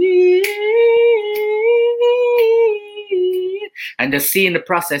singing, and just seeing the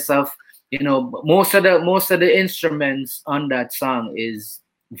process of most of the instruments on that song is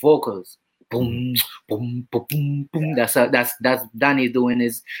vocals. Boom, boom, boom, boom, boom. That's Danny doing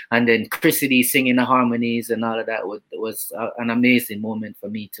his, and then Chrissy D singing the harmonies and all of that was an amazing moment for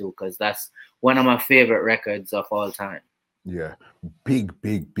me too, because that's one of my favorite records of all time. Yeah, big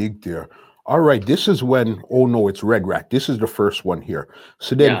there. All right, this is when Oh No It's Red Rat. This is the first one here.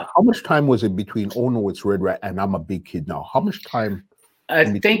 So then, how much time was it between Oh No It's Red Rat and I'm a Big Kid Now? How much time? I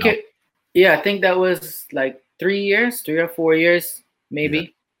think that was like 3 or 4 years,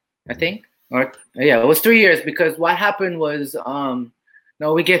 maybe. I think. It was 3 years, because what happened was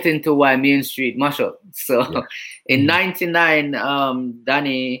now we get into why Main Street mash up. So in 99,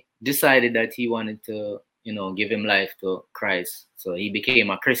 Danny decided that he wanted to give him life to Christ, so he became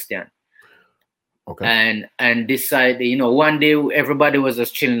a Christian. Okay. And decided, one day everybody was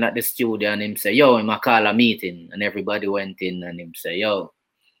just chilling at the studio, and him say, yo, him a call a meeting, and everybody went in, and him say, yo,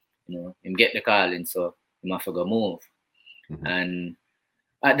 him get the call in, so him have to go move. And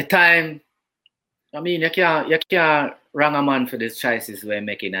at the time, I mean, you can't wrong a man for the choices we're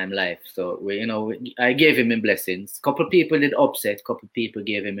making in life. So I gave him in blessings. Couple people did upset. Couple people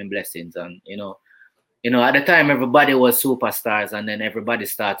gave him in blessings, and at the time everybody was superstars, and then everybody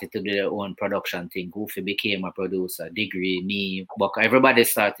started to do their own production thing. Goofy became a producer. Degree, me, Buck. Everybody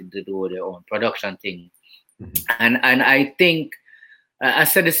started to do their own production thing, and I think I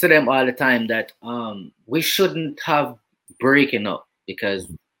said this to them all the time that we shouldn't have breaking up, because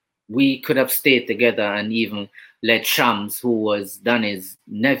we could have stayed together and even let Shams, who was Danny's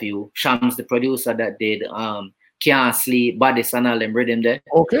nephew, Shams, the producer that did Can't Sleep, Bodies and all them rhythm there.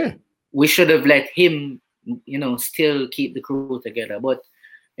 Okay. We should have let him, still keep the crew together. But,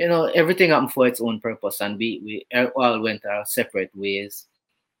 everything happened for its own purpose, and we all went our separate ways.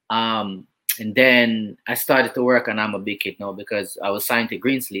 And then I started to work on I'm a Big Kid Now, because I was signed to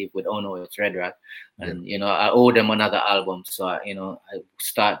Greensleeve with Oh No It's Red Rat. And, I owed them another album. So, I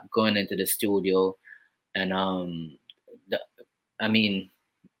start going into the studio, and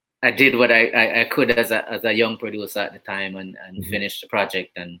I did what I could as a young producer at the time, and finished the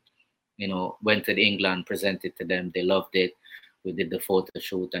project, and, went to England, presented to them. They loved it. We did the photo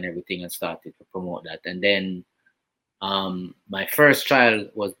shoot and everything and started to promote that. And then my first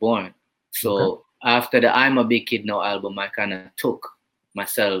child was born. So after the I'm a Big Kid Now album, I kind of took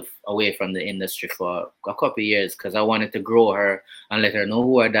myself away from the industry for a couple of years, because I wanted to grow her and let her know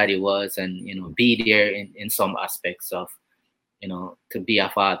who her daddy was, and be there in some aspects of to be a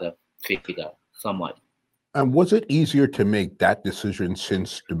father figure somewhat. And was it easier to make that decision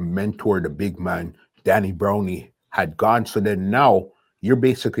since the mentor, the big man, Danny Brownie, had gone? So then now you're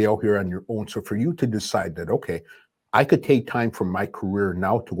basically out here on your own. So for you to decide that, okay, I could take time from my career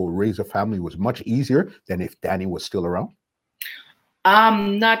now to go raise a family was much easier than if Danny was still around?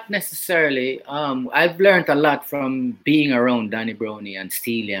 Not necessarily. I've learned a lot from being around Danny Brownie and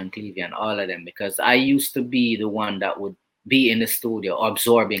Steely and Clevie and all of them, because I used to be the one that would be in the studio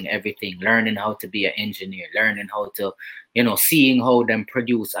absorbing everything, learning how to be an engineer, learning how to, seeing how them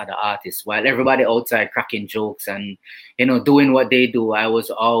produce other artists, while everybody outside cracking jokes and, doing what they do. I was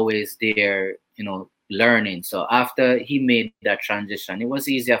always there, learning. So after he made that transition, it was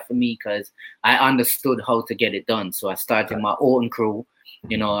easier for me, because I understood how to get it done. So I started my own crew.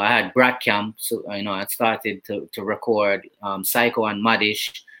 I had Brad Camp, so I started to record Psycho and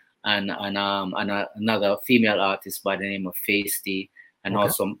Madish, and another female artist by the name of Feisty, and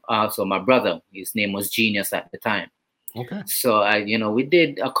also my brother. His name was Genius at the time. Okay. So we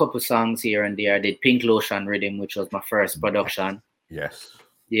did a couple songs here and there. I did Pink Lotion Rhythm, which was my first production. Yes.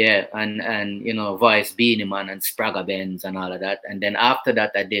 Yeah, and Voice Beanie Man and Spragga Benz and all of that. And then after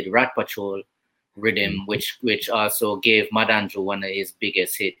that, I did Rat Patrol Rhythm, which also gave Mad Andrew one of his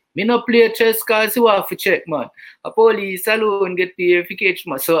biggest hit. Me no play chess cause you have to check, man. A police alone get purification,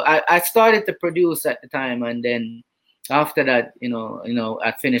 man. So I started to produce at the time, and then after that,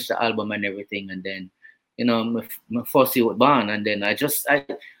 I finished the album and everything, and then my first year with Bond, and then I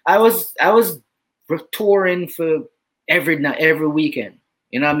was touring for every weekend.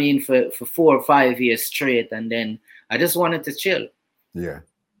 You know what I mean? For 4 or 5 years straight. And then I just wanted to chill. Yeah.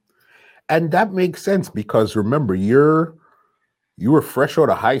 And that makes sense because remember, you were fresh out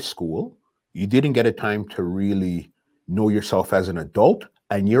of high school. You didn't get a time to really know yourself as an adult.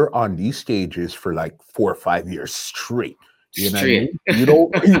 And you're on these stages for like 4 or 5 years straight. You know what I mean? You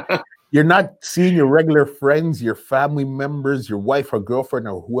don't, you're not seeing your regular friends, your family members, your wife or girlfriend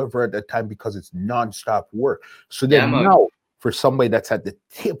or whoever at that time because it's nonstop work. So then now, for somebody that's at the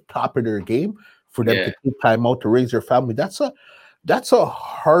tip top of their game, for them to take time out to raise their family, that's a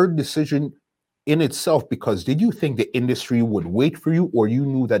hard decision in itself. Because did you think the industry would wait for you, or you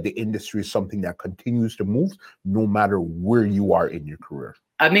knew that the industry is something that continues to move no matter where you are in your career?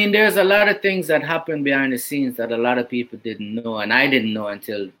 I mean, there's a lot of things that happen behind the scenes that a lot of people didn't know, and I didn't know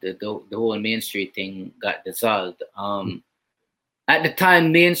until the whole Main Street thing got dissolved. At the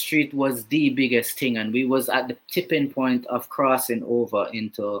time, Main Street was the biggest thing, and we was at the tipping point of crossing over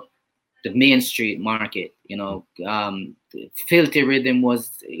into the Main Street market. Filthy Rhythm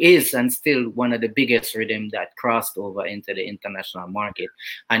is and still one of the biggest rhythm that crossed over into the international market,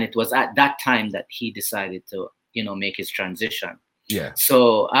 and it was at that time that he decided to make his transition. Yeah.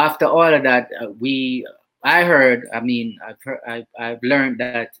 So after all of that, I've learned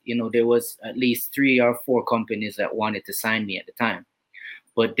that there was at least 3 or 4 companies that wanted to sign me at the time,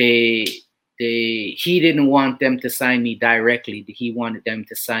 but he didn't want them to sign me directly. He wanted them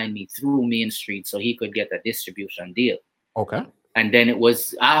to sign me through Main Street so he could get a distribution deal. Okay. And then it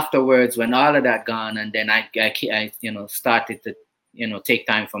was afterwards when all of that gone, and then I started to take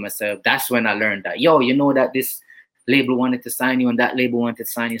time for myself. That's when I learned that that this label wanted to sign you and that label wanted to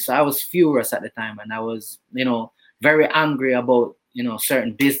sign you. So I was furious at the time, and I was very angry about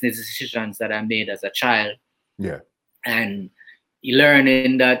certain business decisions that I made as a child. Yeah. And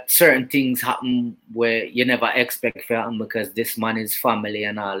learning that certain things happen where you never expect to happen because this man is family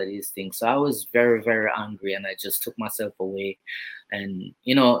and all of these things. So I was very, very angry, and I just took myself away. And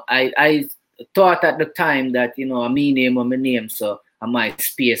I thought at the time that a me name or my name, so my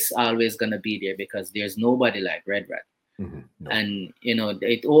space always gonna be there because there's nobody like Red Rat. Mm-hmm. No. And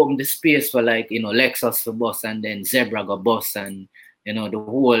it opened the space for Lexus to bust, and then Zebra go bust, and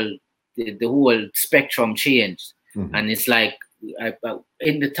the whole spectrum changed. Mm-hmm. And it's like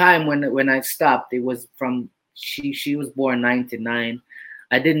in the time when I stopped, it was from she was born 99.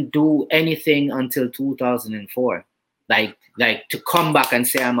 I didn't do anything until 2004, like to come back and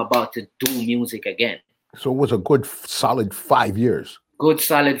say I'm about to do music again. So it was a good solid 5 years. Good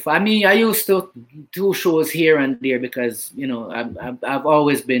solid. I mean, I used to do shows here and there because I've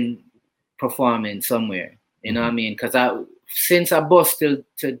always been performing somewhere. You know what I mean? Because since I bust to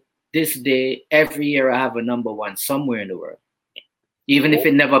this day, every year I have a #1 somewhere in the world. Even if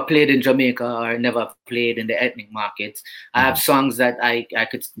it never played in Jamaica or never played in the ethnic markets, I have songs that I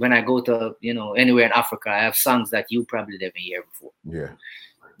could, when I go to anywhere in Africa, I have songs that you probably never hear before. Yeah.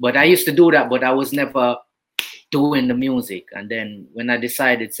 But I used to do that, but I was never doing the music. And then when I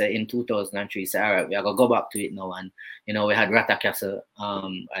decided in 2003, say, all right, we are gonna go back to it now. And we had Rata Castle.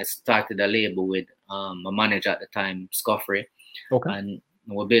 I started a label with a manager at the time, Scoffrey. Okay. And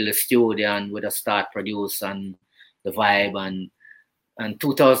we built a studio and with a start produce and the vibe. And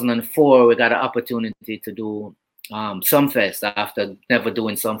 2004, we got an opportunity to do Sumfest after never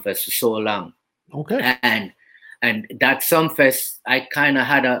doing Sumfest for so long. Okay. And that Sumfest, I kind of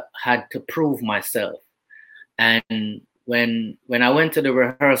had to prove myself. And when I went to the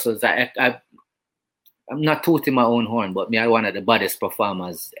rehearsals, I'm not tooting my own horn, but me, I one of the baddest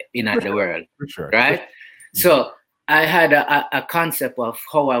performers in the world, for sure, right? So I had a concept of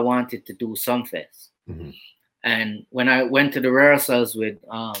how I wanted to do Sumfest. Mm-hmm. And when I went to the rehearsals with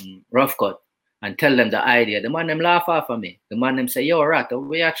Rough Cut and tell them the idea, the man them laugh off of me. The man them say, yo, Rat,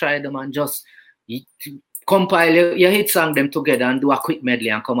 we are trying them and just compile your hit song them together and do a quick medley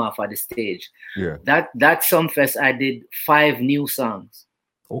and come off of the stage. Yeah. That Sumfest, I did 5 new songs.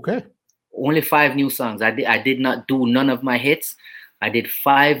 Okay. Only 5 new songs. I did not do none of my hits. I did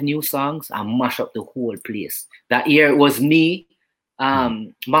 5 new songs and mash up the whole place. That year it was me,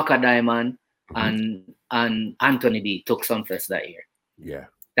 Maka Diamond, and Anthony D took Sumfest that year. Yeah.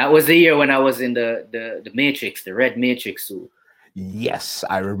 That was the year when I was in the Matrix, the red Matrix suit. Yes,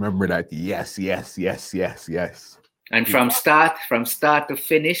 I remember that. Yes. And from start to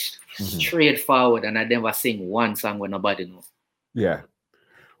finish, straightforward, and I never sing one song when nobody knows. Yeah.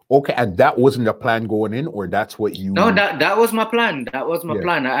 Okay, and that wasn't the plan going in, or that's what you? No, that was my plan. That was my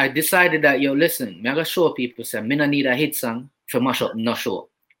plan. I decided that, yo, listen, I'm gonna show people, say, me not need a hit song for mash up, no show.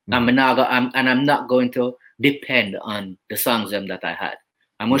 I'm not going to depend on the songs them that I had.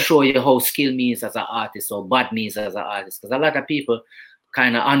 I'm gonna show you how skill means as an artist, or bad means as an artist, because a lot of people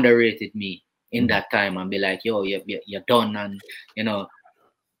kind of underrated me in that time and be like, yo, you're done, and you know.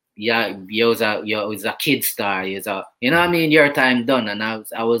 Yeah, you was a kid star. You know what I mean? Your time done, and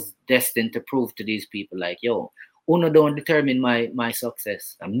I was destined to prove to these people like, yo, Uno don't determine my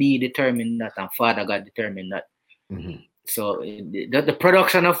success. And me determine that, and Father God determined that. So the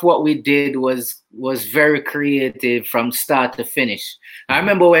production of what we did was very creative from start to finish. I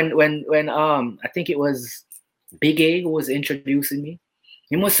remember when I think it was Big A who was introducing me.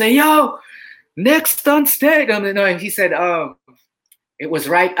 He must say, yo, next on stage. He said, it was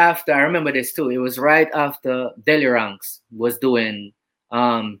right after, I remember this too, it was right after Deliranks was doing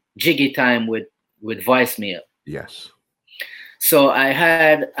Jiggy Time with voicemail. Yes. So I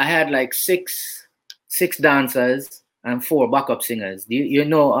had like six dancers and 4 backup singers. You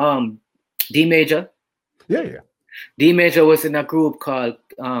know D Major? Yeah. D Major was in a group called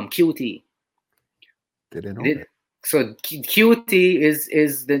QT. Didn't know that. So QT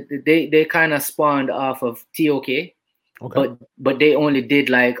is they kind of spawned off of TOK. Okay. But they only did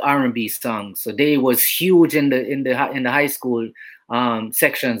like R&B songs, so they was huge in the high school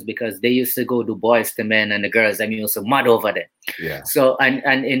sections, because they used to go do Boys to Men, and the girls them used to mud over them. Yeah. So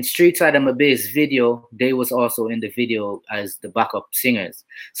and in Street Side of My Bass video, they was also in the video as the backup singers.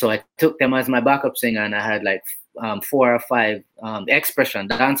 So I took them as my backup singer, and I had like 4 or 5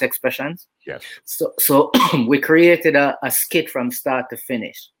 dance expressions. Yes. So we created a skit from start to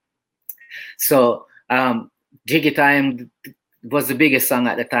finish. So Jiggy Time was the biggest song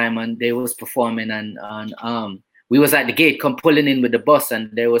at the time, and they was performing, and we was at the gate pulling in with the bus, and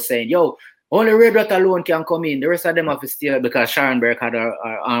they were saying, yo, only Red Rat alone can come in. The rest of them have to steal, because Sharon Burke had her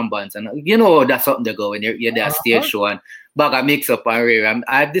armbands, and you know that's something to go when you're there stage show and bag a mix up and rare.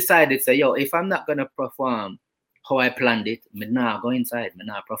 I've decided, say, yo, if I'm not gonna perform how I planned it, me nah go inside, me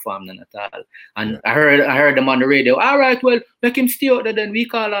nah perform none at all. And I heard them on the radio. All right, well, make him stay out there, then we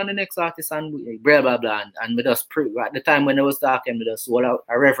call on the next artist, and blah blah blah. And with us at the time when they was talking with us, well,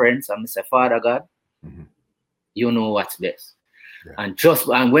 a reference, and I said, Father God, you know what's best. Yeah.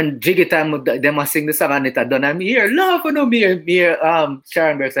 And when Jiggy Time them a sing the song and it had done, I'm here, love for no me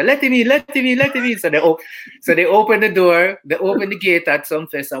Sharon Burke said, let him in. So they open the door, they open the gate at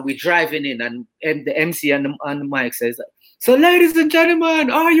Sumfest, and we driving in, and the MC on the mic says, so ladies and gentlemen,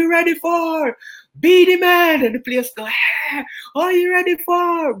 are you ready for Beenie Man? And the place go, are you ready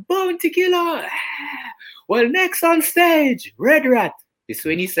for Bounty Killer? Well, next on stage, Red Rat. This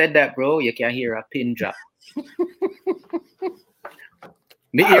when he said that, bro, you can hear a pin drop.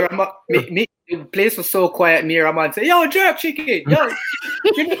 The place was so quiet. Me and man say, yo, jerk chicken, yo,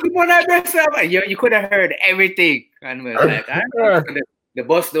 you could have heard everything. And we're like, the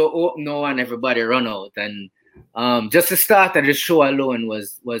bus door open now, and everybody run out. And just the start of the show alone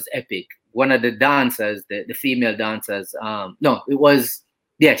was epic. One of the dancers, the female dancers, one of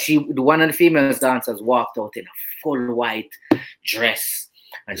the female dancers walked out in a full white dress,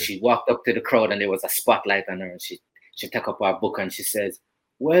 and she walked up to the crowd, and there was a spotlight on her, and she took up her book, and she says,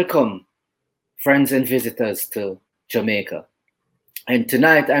 welcome, friends and visitors to Jamaica. And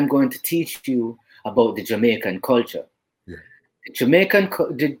tonight I'm going to teach you about the Jamaican culture. Yeah.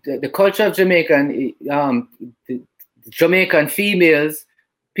 The culture of Jamaican, the Jamaican females,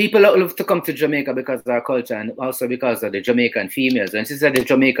 people love to come to Jamaica because of our culture, and also because of the Jamaican females. And she said the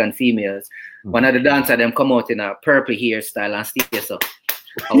Jamaican females, one of the dancers, them come out in a purple hairstyle and stay so.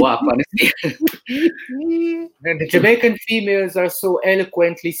 I walk on the stage. And the Jamaican females are so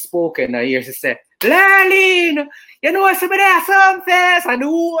eloquently spoken. I hear she say, Lurleen, you know somebody has some face and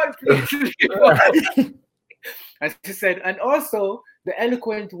the And she said, and also the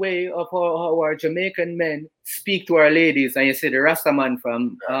eloquent way of how our Jamaican men speak to our ladies. And you see the Rastaman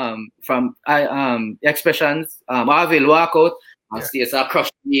from Expressions, Arville walk out and see us crush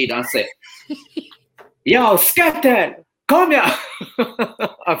the knee and say, yo, Skeleton, come here.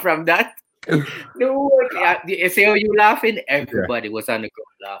 From that, you see how you laughing? Everybody was on the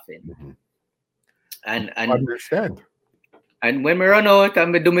ground laughing. And I understand. And when we run out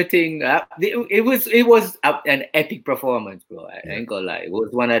and we do my thing, it was an epic performance, bro. I ain't gonna lie. It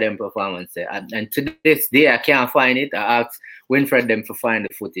was one of them performances. And to this day, I can't find it. I asked Winfred them to find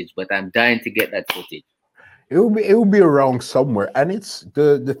the footage, but I'm dying to get that footage. It will be around somewhere. And it's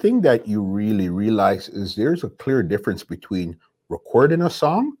the thing that you really realize is there's a clear difference between recording a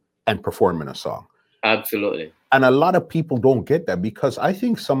song and performing a song. Absolutely. And a lot of people don't get that, because I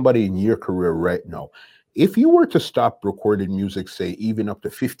think somebody in your career right now, if you were to stop recording music, say even up to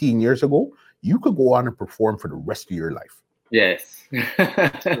 15 years ago, you could go on and perform for the rest of your life. Yes.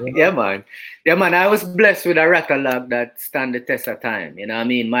 Yeah, man. Yeah, man. I was blessed with a Ratalog that stand the test of time. You know what I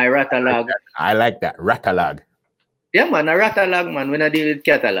mean? My Ratalog. I like that. Ratalog. Yeah, man. A Ratalog, man, when I deal with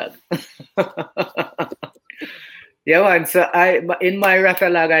catalog. Yeah, man. So in my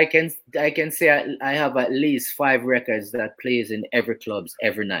Ratalog, I can say I have at least 5 records that plays in every clubs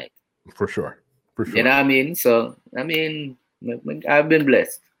every night. For sure. For sure. You know what I mean? So I mean, I've been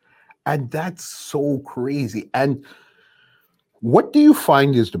blessed. And that's so crazy. And what do you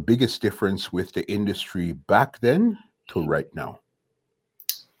find is the biggest difference with the industry back then to right now?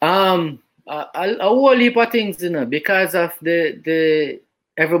 A whole heap of things, you know, because of the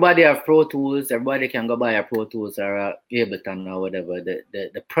everybody have Pro Tools, everybody can go buy a Pro Tools or a Ableton or whatever.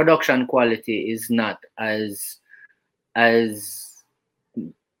 The production quality is not as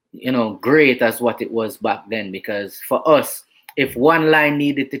you know, great as what it was back then, because for us, if one line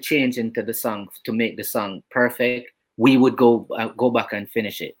needed to change into the song to make the song perfect, we would go back and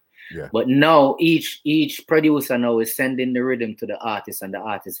finish it. Yeah. But now each producer now is sending the rhythm to the artist, and the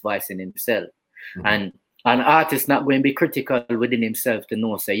artist voicing himself. Mm-hmm. And an artist not going to be critical within himself to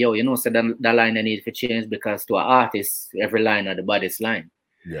know, say, yo, you know, say that line I need to change, because to an artist, every line are the baddest line.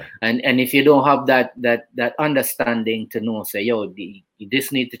 Yeah. And if you don't have that understanding to know, say, yo,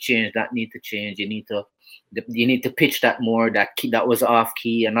 this need to change, that need to change, you need to pitch that more, that key that was off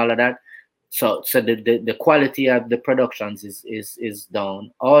key and all of that. So the quality of the productions is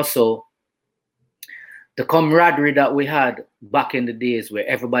down. Also, the camaraderie that we had back in the days where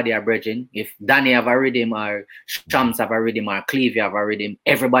everybody are bridging. If Danny have a rhythm, or Shams have a rhythm, or Clevie have a rhythm,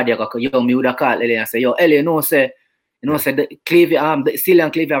 everybody go, yo, me would have called Ellie and say, yo, Ellie, the Clevie, the Celia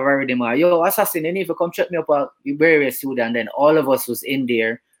and Clevie have a rhythm, or yo, Assassin, you need to come check me up at Iberia studio. And then all of us was in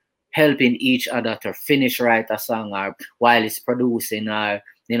there helping each other to finish write a song, or while it's producing, or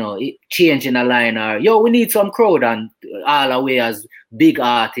you know, changing a line, or yo, we need some crowd, and all the way as big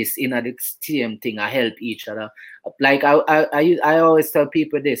artists in the same thing, I help each other. Like I always tell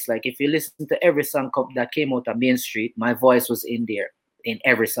people this, like if you listen to every song that came out of Main Street, my voice was in there in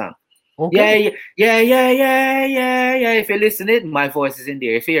every song. Okay. Yeah. If you listen to it, my voice is in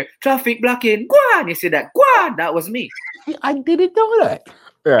there. If you hear traffic blocking, go on, you see that, go on, that was me. I didn't know that.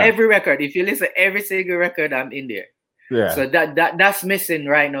 Yeah. Every record, if you listen to every single record, I'm in there. Yeah. So that's missing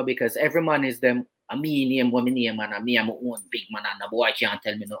right now, because every man is them. Me name, what me name, and me, I'm my own big man, and the boy can't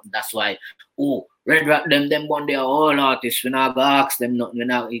tell me nothing. That's why, Red Rock them one day all artists. We not gonna ask them nothing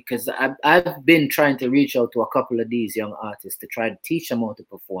now, because I've been trying to reach out to a couple of these young artists to try to teach them how to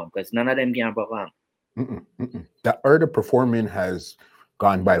perform, because none of them can perform. The art of performing has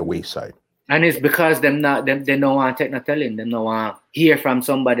gone by the wayside. And it's because they don't want to take no telling. They don't want to hear from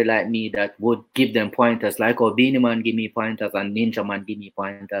somebody like me that would give them pointers, like, oh, Beanie Man give me pointers, and Ninja Man give me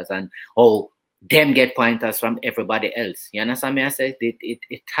pointers, and them get pointers from everybody else. You understand me? I said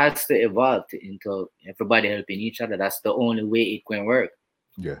it has to evolve into everybody helping each other. That's the only way it can work.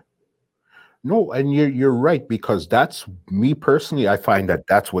 Yeah. No, and you're right, because that's me personally. I find that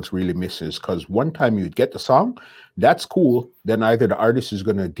that's what's really missing, is because one time you get the song, that's cool. Then either the artist is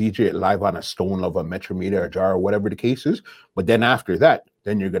going to DJ it live on a Stone Love, a Metromedia, or Jar, or whatever the case is. But then after that,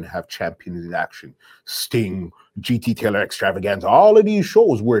 then you're going to have Champions in Action, Sting, GT Taylor Extravaganza, all of these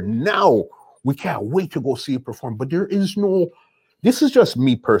shows where now we can't wait to go see it perform. But there is no, this is just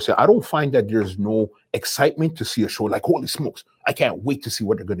me personally, I don't find that there's no excitement to see a show like, holy smokes, I can't wait to see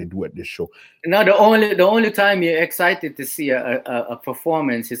what they're going to do at this show. No, the only time you're excited to see a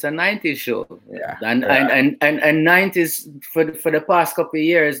performance is a 90s show. Yeah. And 90s, for the past couple of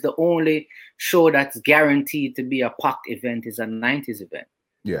years, the only show that's guaranteed to be a packed event is a 90s event.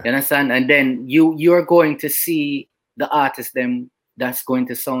 Yeah. You understand? And then you're going to see the artists that's going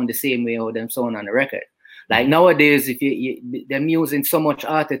to sound the same way how them sound on the record. Like nowadays, if they're using so much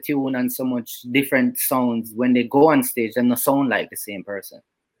auto-tune and so much different sounds, when they go on stage, they're not sound like the same person.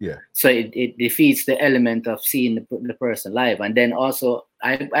 Yeah. So it defeats the element of seeing the person live. And then also,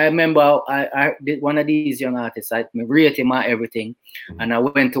 I remember I did one of these young artists, I rate him at everything, and I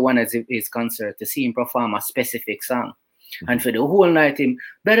went to one of his concerts to see him perform a specific song. And for the whole night, him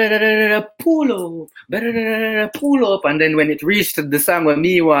pull up. And then when it reached the song with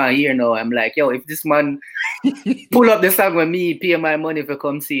me, I'm like, yo, if this man pull up the song with me, pay my money for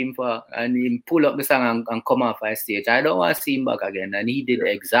come see him for, and him pull up the song and come off our stage, I don't want to see him back again. And he did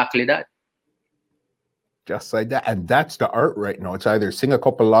exactly that. Just like that. And that's the art right now. It's either sing a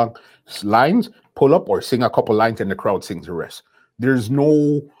couple long lines, pull up, or sing a couple lines and the crowd sings the rest. There's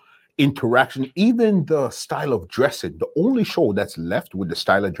no interaction. Even the style of dressing, the only show that's left with the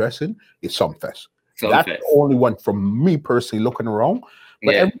style of dressing is Sumfest. That's the only one from me personally looking around.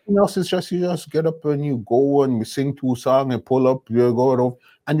 But everything else is just, you just get up and you go and you sing 2 songs and pull up, you go over,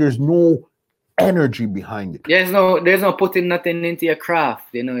 and there's no energy behind it. There's no putting nothing into your craft.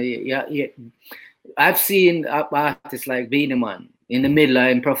 You know, I've seen artists like Beenie Man in the middle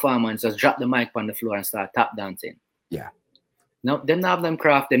of performance just drop the mic on the floor and start tap dancing. Yeah. No, them not have them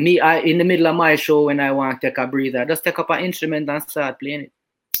craft. And me, in the middle of my show, when I want to take a breather, I just take up an instrument and start playing it.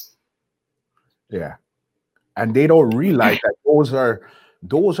 Yeah. And they don't realize that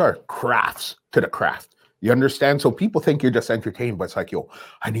those are crafts to the craft. You understand? So people think you're just entertained, but it's like, yo,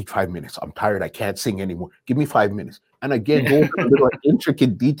 I need 5 minutes. I'm tired. I can't sing anymore. Give me 5 minutes. And again, those are little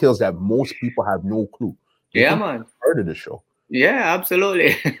intricate details that most people have no clue. Yeah, man. Part of the show. Yeah,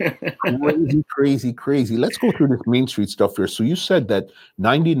 absolutely. Crazy. Let's go through this Main Street stuff here. So you said that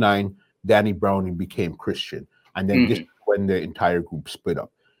 99, Danny Browning became Christian. And then this is when the entire group split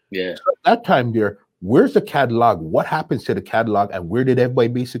up. Yeah. So at that time there, where's the catalog? What happens to the catalog? And where did everybody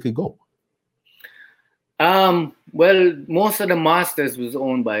basically go? Well, most of the masters was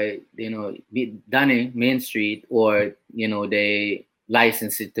owned by, Danny Main Street, or, they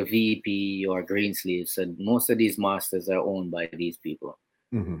license it to VP or Greensleeves. So most of these masters are owned by these people.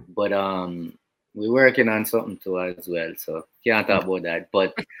 But we're working on something too as well. So can't talk about that.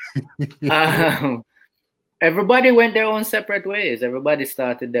 But everybody went their own separate ways. Everybody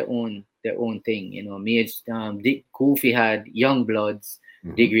started their own thing. You know, me, Dick Kofi had Young Bloods,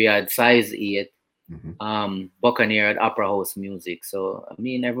 Degree had Size 8. Buccaneer at Opera House Music. So I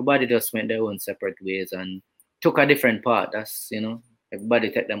mean, everybody just went their own separate ways and took a different path. That's, everybody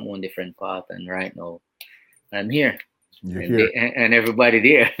took their own different path. And right now, I'm here. You're here. And everybody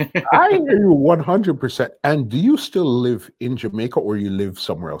there. I hear you 100%. And do you still live in Jamaica, or you live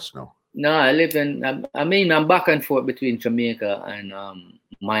somewhere else now? No, I live in. I'm back and forth between Jamaica and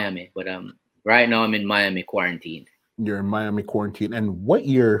Miami. But right now I'm in Miami quarantined. You're in Miami quarantine. And what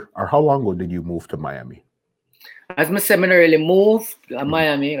year or how long ago did you move to Miami? As my seminarily moved to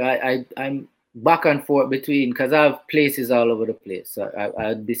Miami, I'm back and forth between, because I have places all over the place. So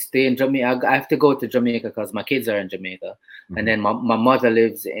I'd be staying in Jamaica. I have to go to Jamaica because my kids are in Jamaica. And then my mother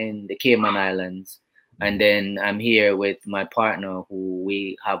lives in the Cayman Islands. And then I'm here with my partner, who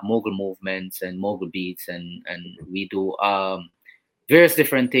we have mogul movements and mogul beats, and we do various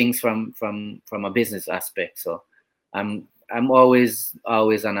different things from a business aspect. So I'm always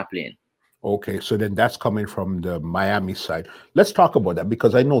on a plane. Okay, so then that's coming from the Miami side. Let's talk about that,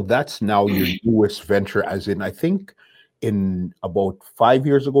 because I know that's now your newest venture, as in, I think in about 5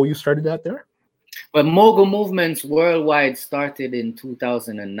 years ago you started that there? But Mogul Movements Worldwide started in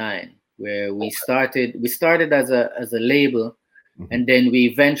 2009, where we started as a label, and then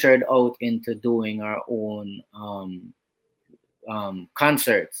we ventured out into doing our own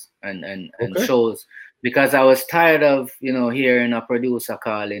concerts and shows. Because I was tired of, hearing a producer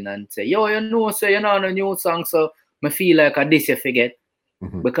calling and say, yo, so you're not on a new song, so I feel like this you forget.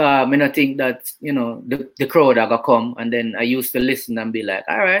 Because I think that, the crowd are gonna come, and then I used to listen and be like,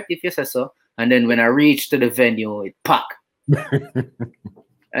 all right, if you say so. And then when I reached to the venue, it packed.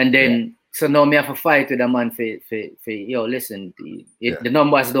 And then, so now me have to fight with a man for yo, listen, the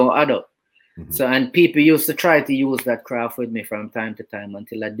numbers don't add up. So, and people used to try to use that craft with me from time to time,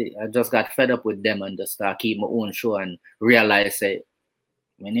 until I just got fed up with them and just start keep my own show and realize that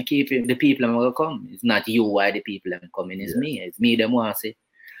when you keep the people I'm gonna come, it's not you why the people are coming, it's me. It's me them want to see.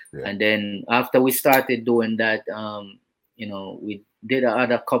 And then after we started doing that, we did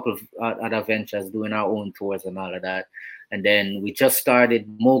a couple of other ventures, doing our own tours and all of that. And then we just started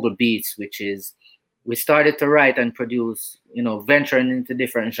Mogul Beats, which is, we started to write and produce, venturing into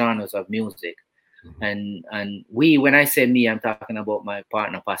different genres of music. And when I say me, I'm talking about my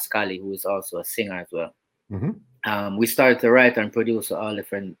partner Pascali, who is also a singer as well. We started to write and produce all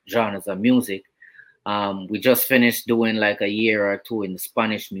different genres of music. We just finished doing like a year or two in the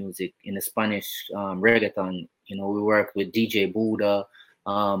Spanish music, in the Spanish reggaeton. We worked with DJ Buddha,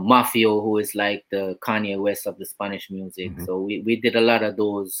 Mafio, who is like the Kanye West of the Spanish music. So we did a lot of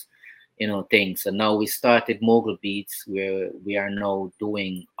those things. So now we started Mogul Beats, where we are now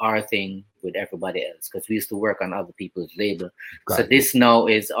doing our thing, with everybody else because we used to work on other people's label. Got So it. this now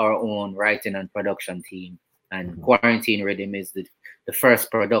is our own writing and production team, and Mhm. Quarantine Rhythm is the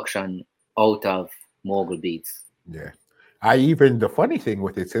first production out of Mogul Beats. Yeah. The funny thing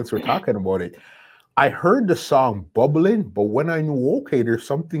with it, since we're talking about it, I heard the song Bubbling, but when I knew, okay, there's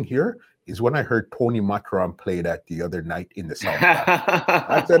something here, is when I heard Tony Matron play that the other night in the soundtrack.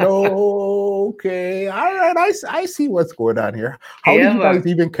 I said, oh, okay, all right, I see what's going on here. How Yeah, did you man. guys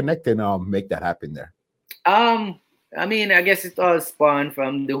even connect and make that happen there? I mean, I guess it all spawned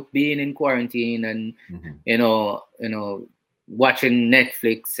from being in quarantine and Mhm. you know, watching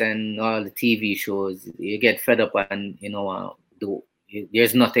Netflix and all the TV shows. You get fed up and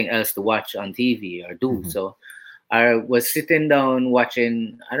there's nothing else to watch on TV or do. Mhm. So I was sitting down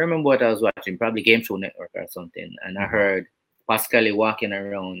watching. I don't remember what I was watching, probably Game Show Network or something, and I Mhm. heard Pascali walking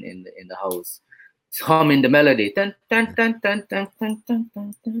around in the house, humming the melody, dun, dun, dun, dun, dun, dun, dun,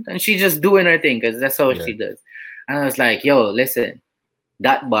 dun, dun, and she just doing her thing because that's how Yeah. she does. And I was like, yo, listen,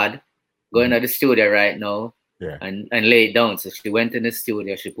 that bud, going Mhm. to the studio right now Yeah. and lay it down. So she went in the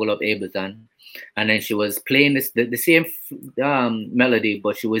studio, she pulled up Ableton, and then she was playing the same melody,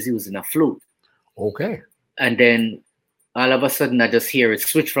 but she was using a flute. Okay. And then all of a sudden I just hear it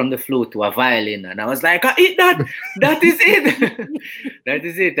switch from the flute to a violin, and I was like, that is it. That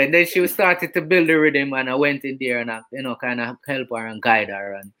is it. And then she started to build the rhythm, and I went in there and I kind of help her and guide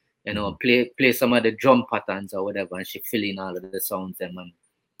her and play some of the drum patterns or whatever, and she fill in all of the sounds. And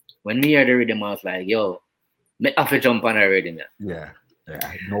when we hear the rhythm, I was like, yo, me have to jump on the rhythm. Yeah.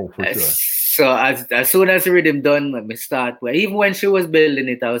 Yeah. No, for sure. So as soon as the rhythm done, me start. Well, even when she was building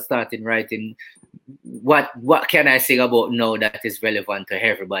it, I was starting writing. What can I sing about now that is relevant to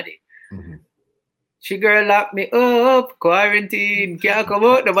everybody? Mhm. She girl locked me up, quarantine, can't come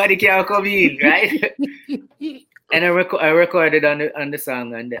out, nobody can come in, right? And I recorded on the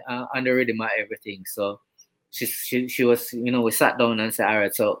song and on the rhythm and everything. So she was, we sat down and said, all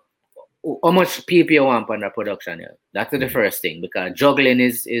right, so how much people you want on the production here? That's the first thing, because juggling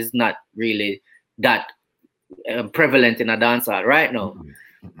is not really that prevalent in a dancehall right now.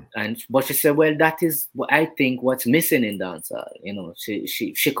 But she said, well, that is what I think what's missing in dancehall.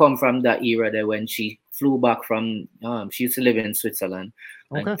 She come from that era there when she flew back from she used to live in Switzerland.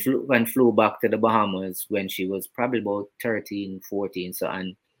 Okay. And flew back to the Bahamas when she was probably about 13, 14. So,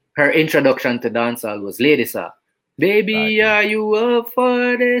 and her introduction to dancehall was Lady Saw. Baby, Gotcha. are you up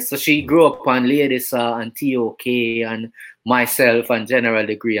for this? So she grew up on Lady Saw and TOK and myself and General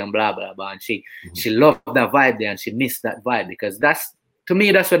Degree and blah blah blah. And she loved that vibe there, and she missed that vibe, because to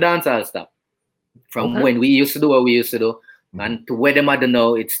me that's where dancehall stopped. From when we used to do what we used to do, and to where them other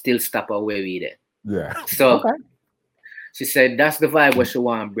know, it still stop away with it. Yeah. So she said that's the vibe what she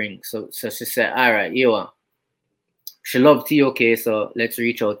want to bring. So she said, all right, she loved TOK, so let's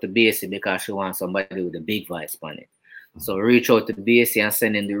reach out to Basie because she wants somebody with a big voice on it. So reach out to Basie and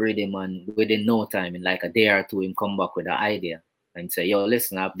send him the rhythm, and within no time, in like a day or two, him come back with an idea and say, yo,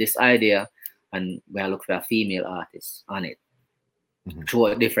 listen, I have this idea, and we'll look for a female artist on it.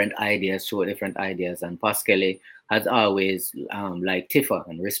 Show different ideas, and Pascali has always like Tifa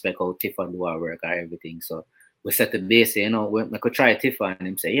and respect how Tifa do our work or everything. So we set the base, we could try Tifa, and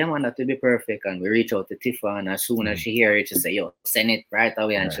him say, yeah man, that will be perfect. And we reach out to Tifa, and as soon as she hear it, she say, yo, send it right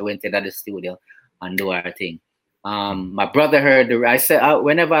away. And she went to the studio and do her thing. My brother heard I said,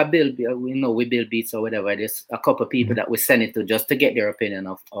 whenever I build, we build beats or whatever, there's a couple of people that we send it to just to get their opinion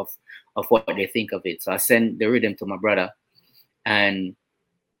of what they think of it. So I send the rhythm to my brother, and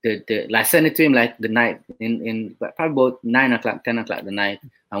I sent it to him like the night in probably about 9 o'clock, 10 o'clock the night.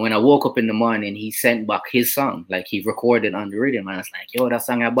 And when I woke up in the morning, he sent back his song, like he recorded on the rhythm. And I was like, yo, that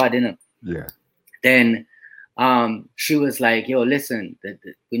song I bad, innit? Yeah. Then she was like, yo, listen,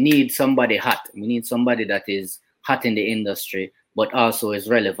 we need somebody hot. We need somebody that is hot in the industry, but also is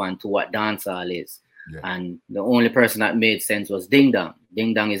relevant to what dancehall is. Yeah. And the only person that made sense was Ding Dong.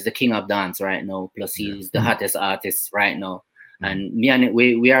 Ding Dong is the king of dance right now. Plus he's the hottest artist right now. And me and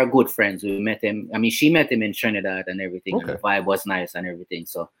we are good friends. We met him. I mean, she met him in Trinidad and everything. Okay. And the vibe was nice and everything.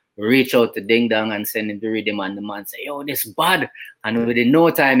 So we reach out to Ding Dong and send him the rhythm, and the man say, yo, this bad. And within no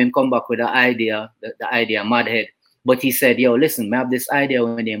time, him come back with the idea, Madhead. But he said, yo, listen, I have this idea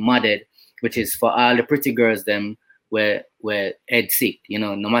when they're Madhead, which is for all the pretty girls, them where head sick,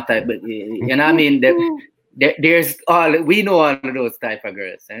 no matter, but I mean, there's we know all of those type of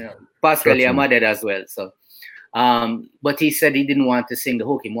girls. Pascali and Madhead as well. So. But he said he didn't want to sing the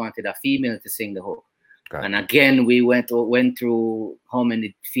hook. He wanted a female to sing the hook. And again, we went through how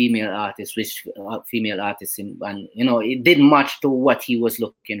many female artists, and you know, it didn't match to what he was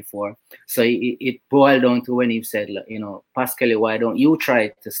looking for. So it boiled down to when he said, you know, Pascale, why don't you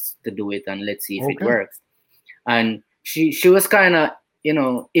try to do it and let's see if it works. And she was kind of, you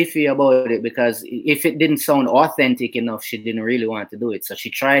know, iffy about it, because if it didn't sound authentic enough, she didn't really want to do it. So she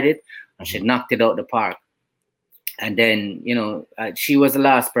tried it and she knocked it out the park. And then, you know, she was the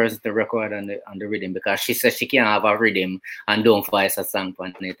last person to record on the rhythm, because she said she can't have a rhythm and don't voice a song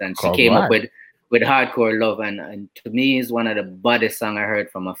on it. And she came up with Hardcore Love, and to me is one of the baddest songs I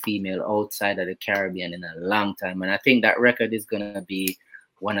heard from a female outside of the Caribbean in a long time. And I think that record is gonna be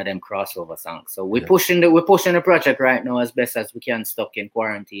one of them crossover songs. So we're pushing the project right now as best as we can, stuck in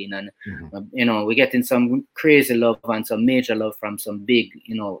quarantine, and you know, we're getting some crazy love and some major love from some big,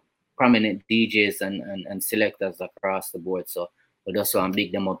 you know, prominent DJs and selectors across the board. So we just want to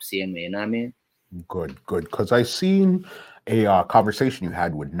big them up same way, you know what I mean? Good. Because I seen a conversation you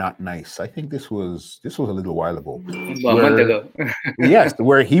had with Not Nice. I think this was a little while ago. About a month ago. Yes,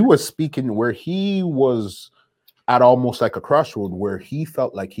 where he was speaking, where he was at almost like a crossroad, where he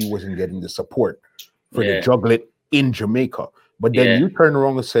felt like he wasn't getting the support for the Juggle It in Jamaica. But then you turned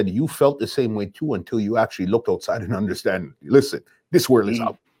around and said you felt the same way too, until you actually looked outside and understand, listen, this world is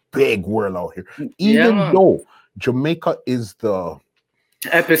a big world out here. Even though Jamaica is the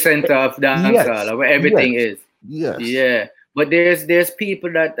epicenter of dancehall, where everything is. Yes. Yeah. But there's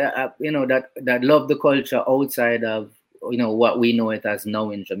people that you know, that love the culture outside of, you know, what we know it as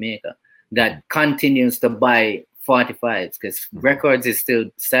now in Jamaica, that continues to buy 45s, because records is still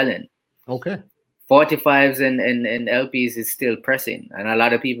selling. Okay. 45s and LPs is still pressing, and a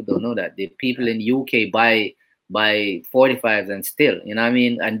lot of people don't know that. The people in UK buy 45s and still, you know what I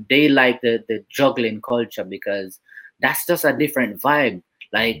mean? And they like the juggling culture, because that's just a different vibe.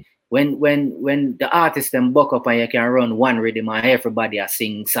 Like when the artists them buck up and you can run one rhythm and everybody are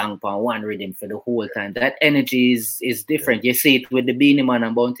sing song on one rhythm for the whole time, that energy is different. You see it with the Beenie Man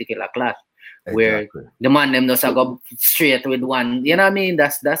and Bounty Killer Clash, where the man them just go straight with one, you know what I mean?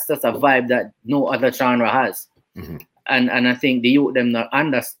 That's just a vibe that no other genre has. And I think the youth them not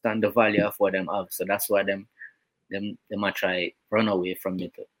understand the value of what them have, so that's why them might try run away from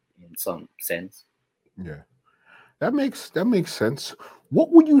it in some sense. Yeah, that makes sense.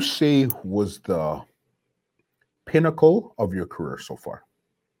 What would you say was the pinnacle of your career so far?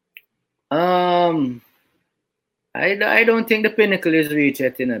 I don't think the pinnacle is reached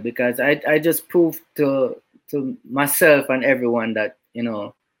yet, you know, because I just proved to myself and everyone that, you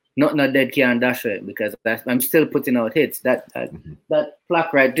know, not dead can dash it, because I'm still putting out hits. That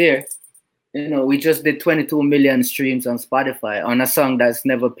plaque right there, you know, we just did 22 million streams on Spotify on a song that's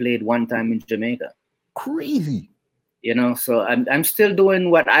never played one time in Jamaica. Crazy. You know, so I'm still doing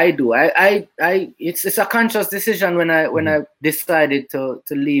what I do. It's a conscious decision when I decided to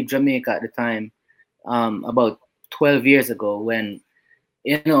leave Jamaica at the time, about 12 years ago, when,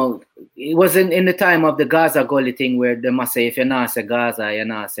 you know, it was in the time of the Gaza Gully thing, where they must say, if you're not say Gaza, you're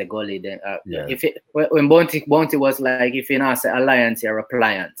not say Gully. Then, when Bounty was like, if you're not say Alliance, you're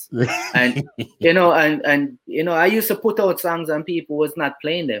Appliance. And, you know, and you know, I used to put out songs and people was not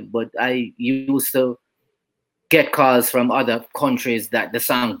playing them, but I used to get calls from other countries that the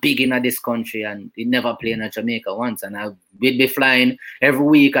song big in this country and it never played in Jamaica once. And we'd be flying every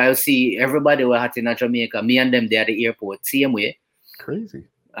week. I'll see everybody were hot in Jamaica, me and them there at the airport, same way. Crazy.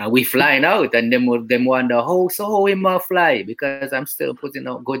 We flying out, and them wonder how we must fly, because I'm still putting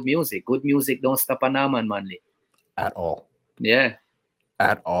out good music. Good music don't stop an arm, Manly. At all. Yeah.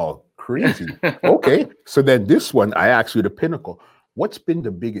 At all. Crazy. Okay. So then this one, I asked you the pinnacle. What's been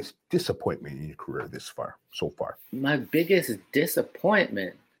the biggest disappointment in your career so far? My biggest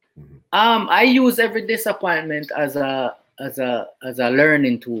disappointment. I use every disappointment as a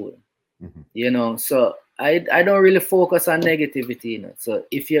learning tool. You know, so I don't really focus on negativity, you know. So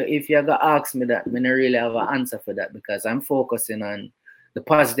if you gonna ask me that, I don't really have an answer for that, because I'm focusing on the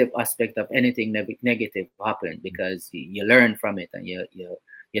positive aspect of anything negative happen, because you learn from it and you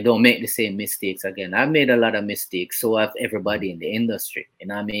don't make the same mistakes again. I've made a lot of mistakes, so have everybody in the industry, you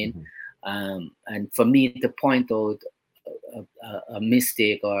know what I mean? And for me to point out a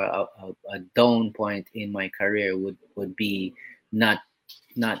mistake or a down point in my career would be not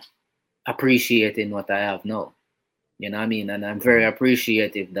appreciating what I have now, you know what I mean? And I'm very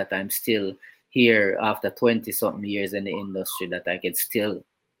appreciative that I'm still here after 20 something years in the industry, that I can still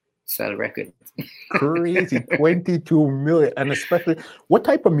sell records. Crazy. 22 million. And especially, what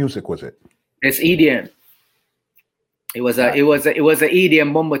type of music was it? It's EDM. It was a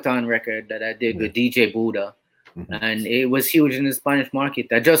EDM Bombaton record that I did with DJ Buddha. and it was huge in the Spanish market.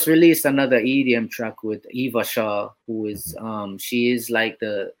 I just released another EDM track with Eva Shaw, who is she is like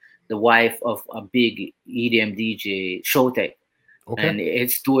the wife of a big EDM DJ, Showtek. Okay. And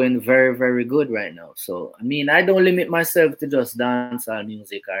it's doing very, very good right now. So I mean, I don't limit myself to just dancehall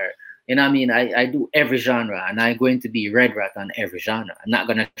music, or I do every genre, and I'm going to be Red Rat on every genre. I'm not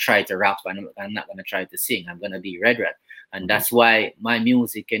gonna try to rap, and I'm not gonna try to sing. I'm gonna be Red Rat, and that's why my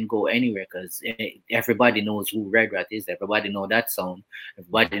music can go anywhere, because everybody knows who Red Rat is. Everybody know that sound.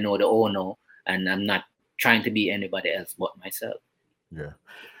 Everybody know the Ono, and I'm not trying to be anybody else but myself. Yeah,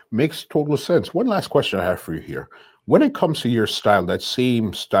 makes total sense. One last question I have for you here. When it comes to your style, that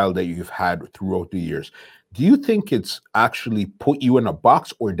same style that you've had throughout the years, do you think it's actually put you in a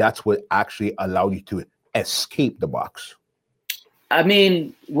box, or that's what actually allowed you to escape the box? I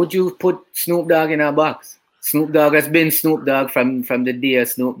mean, would you put Snoop Dogg in a box? Snoop Dogg has been Snoop Dogg from the day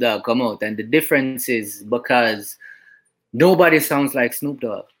Snoop Dogg come out. And the difference is because nobody sounds like Snoop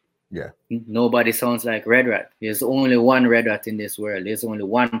Dogg. Yeah. Nobody sounds like Red Rat. There's only one Red Rat in this world. There's only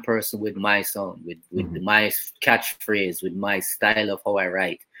one person with my sound, with my catchphrase, with my style of how I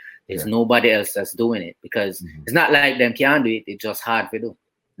write. There's nobody else that's doing it, because it's not like them can't do it. It's just hard to do.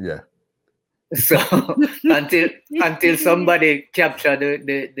 Yeah. So until somebody capture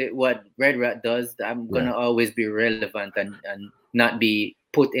the what Red Rat does, I'm gonna always be relevant and not be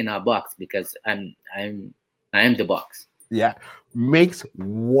put in a box, because I am the box. Yeah, makes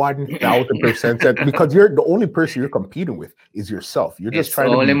 1,000% sense, because you're the only person you're competing with is yourself. You're just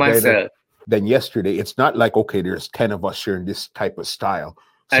trying to be better than yesterday. It's not like, okay, there's 10 of us sharing this type of style.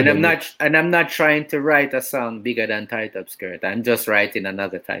 So and I'm not trying to write a song bigger than Tight Up Skirt. I'm just writing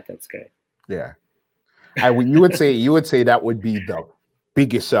another Tight Up Skirt. Yeah, you would say that would be the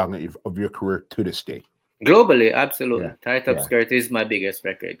biggest song of your career to this day. Globally, absolutely. Yeah. Tight Up Skirt is my biggest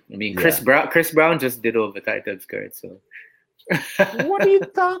record. I mean, Chris Brown just did over Tight Up Skirt. So, what are you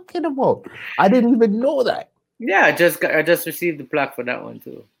talking about? I didn't even know that. Yeah, I just received the plaque for that one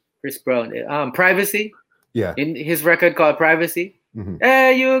too. Chris Brown. Privacy. Yeah. In his record called Privacy.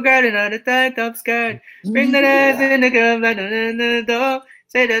 Hey, you got another Tight Up Skirt. Bring the ass in the door.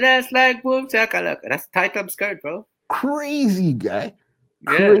 Say that ass like boom chakalaka. That's Tight Up Skirt, bro. Crazy guy.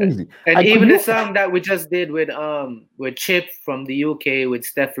 Crazy. Yeah. And even the song that we just did with Chip from the UK with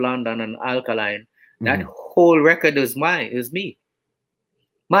Steph London and Alkaline, that whole record is me.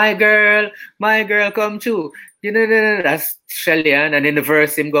 My girl, come true. That's Shelly Ann, and in the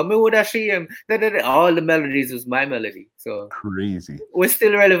verse him go, me woulda she him. All the melodies was my melody. So crazy. We're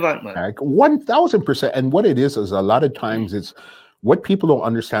still relevant, man. Like 1,000%. And what it is a lot of times it's what people don't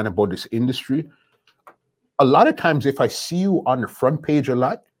understand about this industry. A lot of times, if I see you on the front page a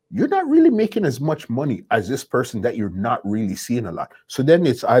lot, you're not really making as much money as this person that you're not really seeing a lot. So then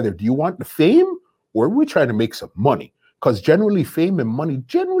it's either, do you want the fame, or are we trying to make some money? Because generally, fame and money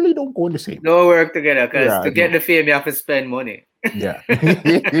generally don't go in the same. No work together, because to get the fame, you have to spend money. Yeah.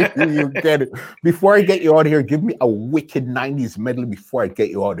 You get it. Before I get you out of here, give me a wicked 90s medley before I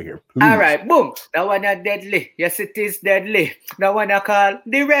get you out of here, please. All right, boom. That one are deadly. Yes, it is deadly. That one I call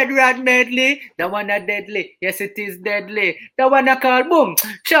the Red Rat medley. That one are deadly. Yes, it is deadly. That one I call boom.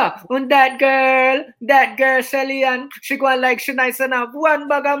 Sure. And that girl, Shelly Ann, she go like she nice enough. One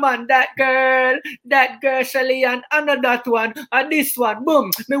bag of man, that girl, Shelly Ann, another that one, and this one,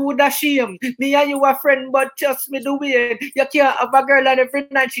 boom. Me woulda shame. Me and you a friend, but just me do weird. You can't have a girl and every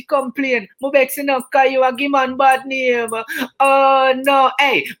night she complain. Me vex enough cause you a give man bad name. Oh no,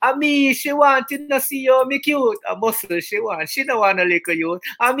 hey, I mean she want to see you me cute. A muscle she want. She don't want to lick you.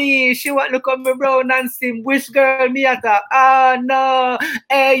 I mean she want look at me brown and sim. Which girl me at her? Oh no,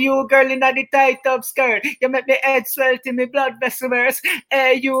 hey you girl in the tight up skirt. You make me head swell to me blood vessels.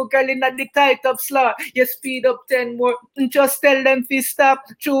 Hey you girl in the tight up slot. You speed up 10 more. Just tell them to stop.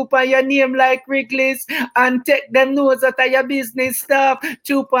 Choop on your name like Wrigley's and take them nose out of your business stuff.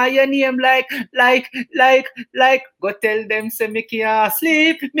 Choop on your name like. Go tell them say me can't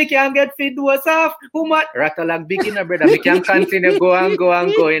sleep. Me can't get fit doors off. Who mat rattle like beginner brother. Me can continue go.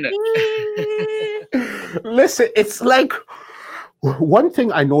 You know? Listen, it's like one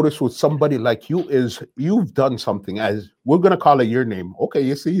thing I noticed with somebody like you is you've done something, as we're gonna call it your name. Okay,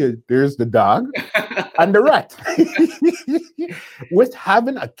 you see, there's the dog and the rat. With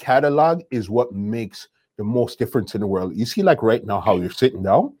having a catalog is what makes the most difference in the world. You see, like right now, how you're sitting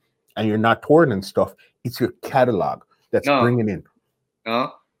down and you're not touring and stuff. It's your catalog that's bringing in.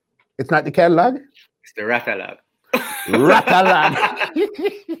 No, it's not the catalog. It's the ratalog. Ratalog.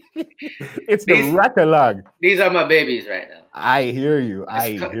 It's the ratalog. These are my babies right now. I hear you.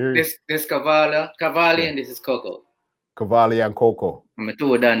 This Cavalli and this is Coco. Cavalli and Coco. I'm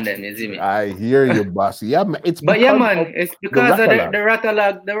two done them, you see me? I hear you, boss. Yeah, man. It's But yeah, because man, of it's because of Ratalog. the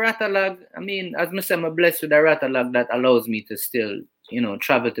Ratalog. The Ratalog, I mean, as I said, I'm blessed with the Ratalog that allows me to still,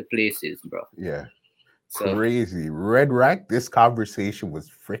 travel to places, bro. Yeah. So Crazy. Red Rack, this conversation was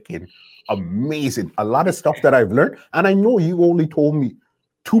freaking amazing. A lot of stuff that I've learned. And I know you only told me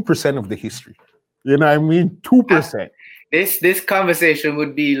 2% of the history. You know what I mean? 2%. this conversation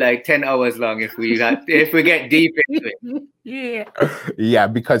would be like 10 hours long if we get deep into it. Yeah,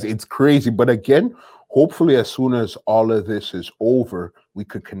 because it's crazy. But again, hopefully as soon as all of this is over, we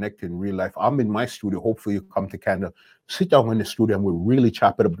could connect in real life. I'm in my studio. Hopefully you come to kind of sit down in the studio and we'll really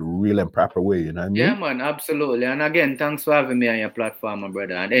chop it up the real and proper way. You know what I mean? Yeah, man, absolutely. And again, thanks for having me on your platform, my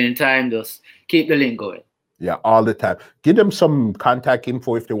brother. And anytime, just keep the link going. Yeah, all the time. Give them some contact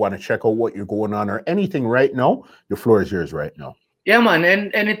info if they want to check out what you're going on or anything right now. The floor is yours right now. Yeah, man.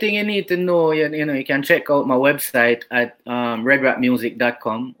 And anything you need to know, you can check out my website at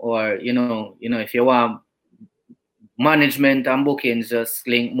redratmusic.com, or if you want management and bookings, just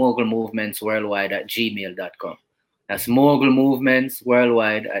link Mogul Movements Worldwide at gmail.com. That's Mogul Movements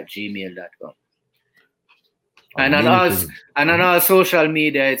Worldwide at gmail.com. And on all social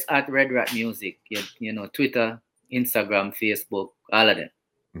media, it's at Red Rat Music. Twitter, Instagram, Facebook, all of them.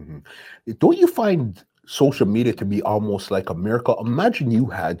 Mm-hmm. Don't you find social media to be almost like a miracle? Imagine you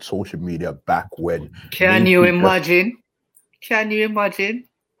had social media back when. Can you imagine? Can you imagine?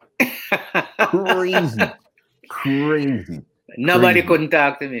 Crazy. Nobody couldn't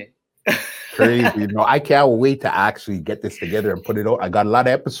talk to me. Crazy. No, I can't wait to actually get this together and put it out. I got a lot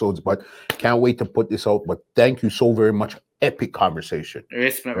of episodes, but can't wait to put this out. But thank you so very much. Epic conversation.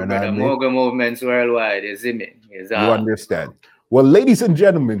 Respect, brother. Mogul Movements Worldwide. You see me? You understand. Well, ladies and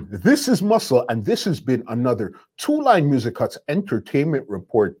gentlemen, this is Muscle, and this has been another Two Line Music Huts Entertainment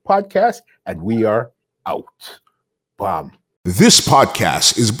Report podcast, and we are out. Bam. This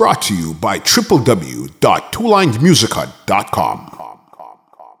podcast is brought to you by www.twolinedmusichut.com.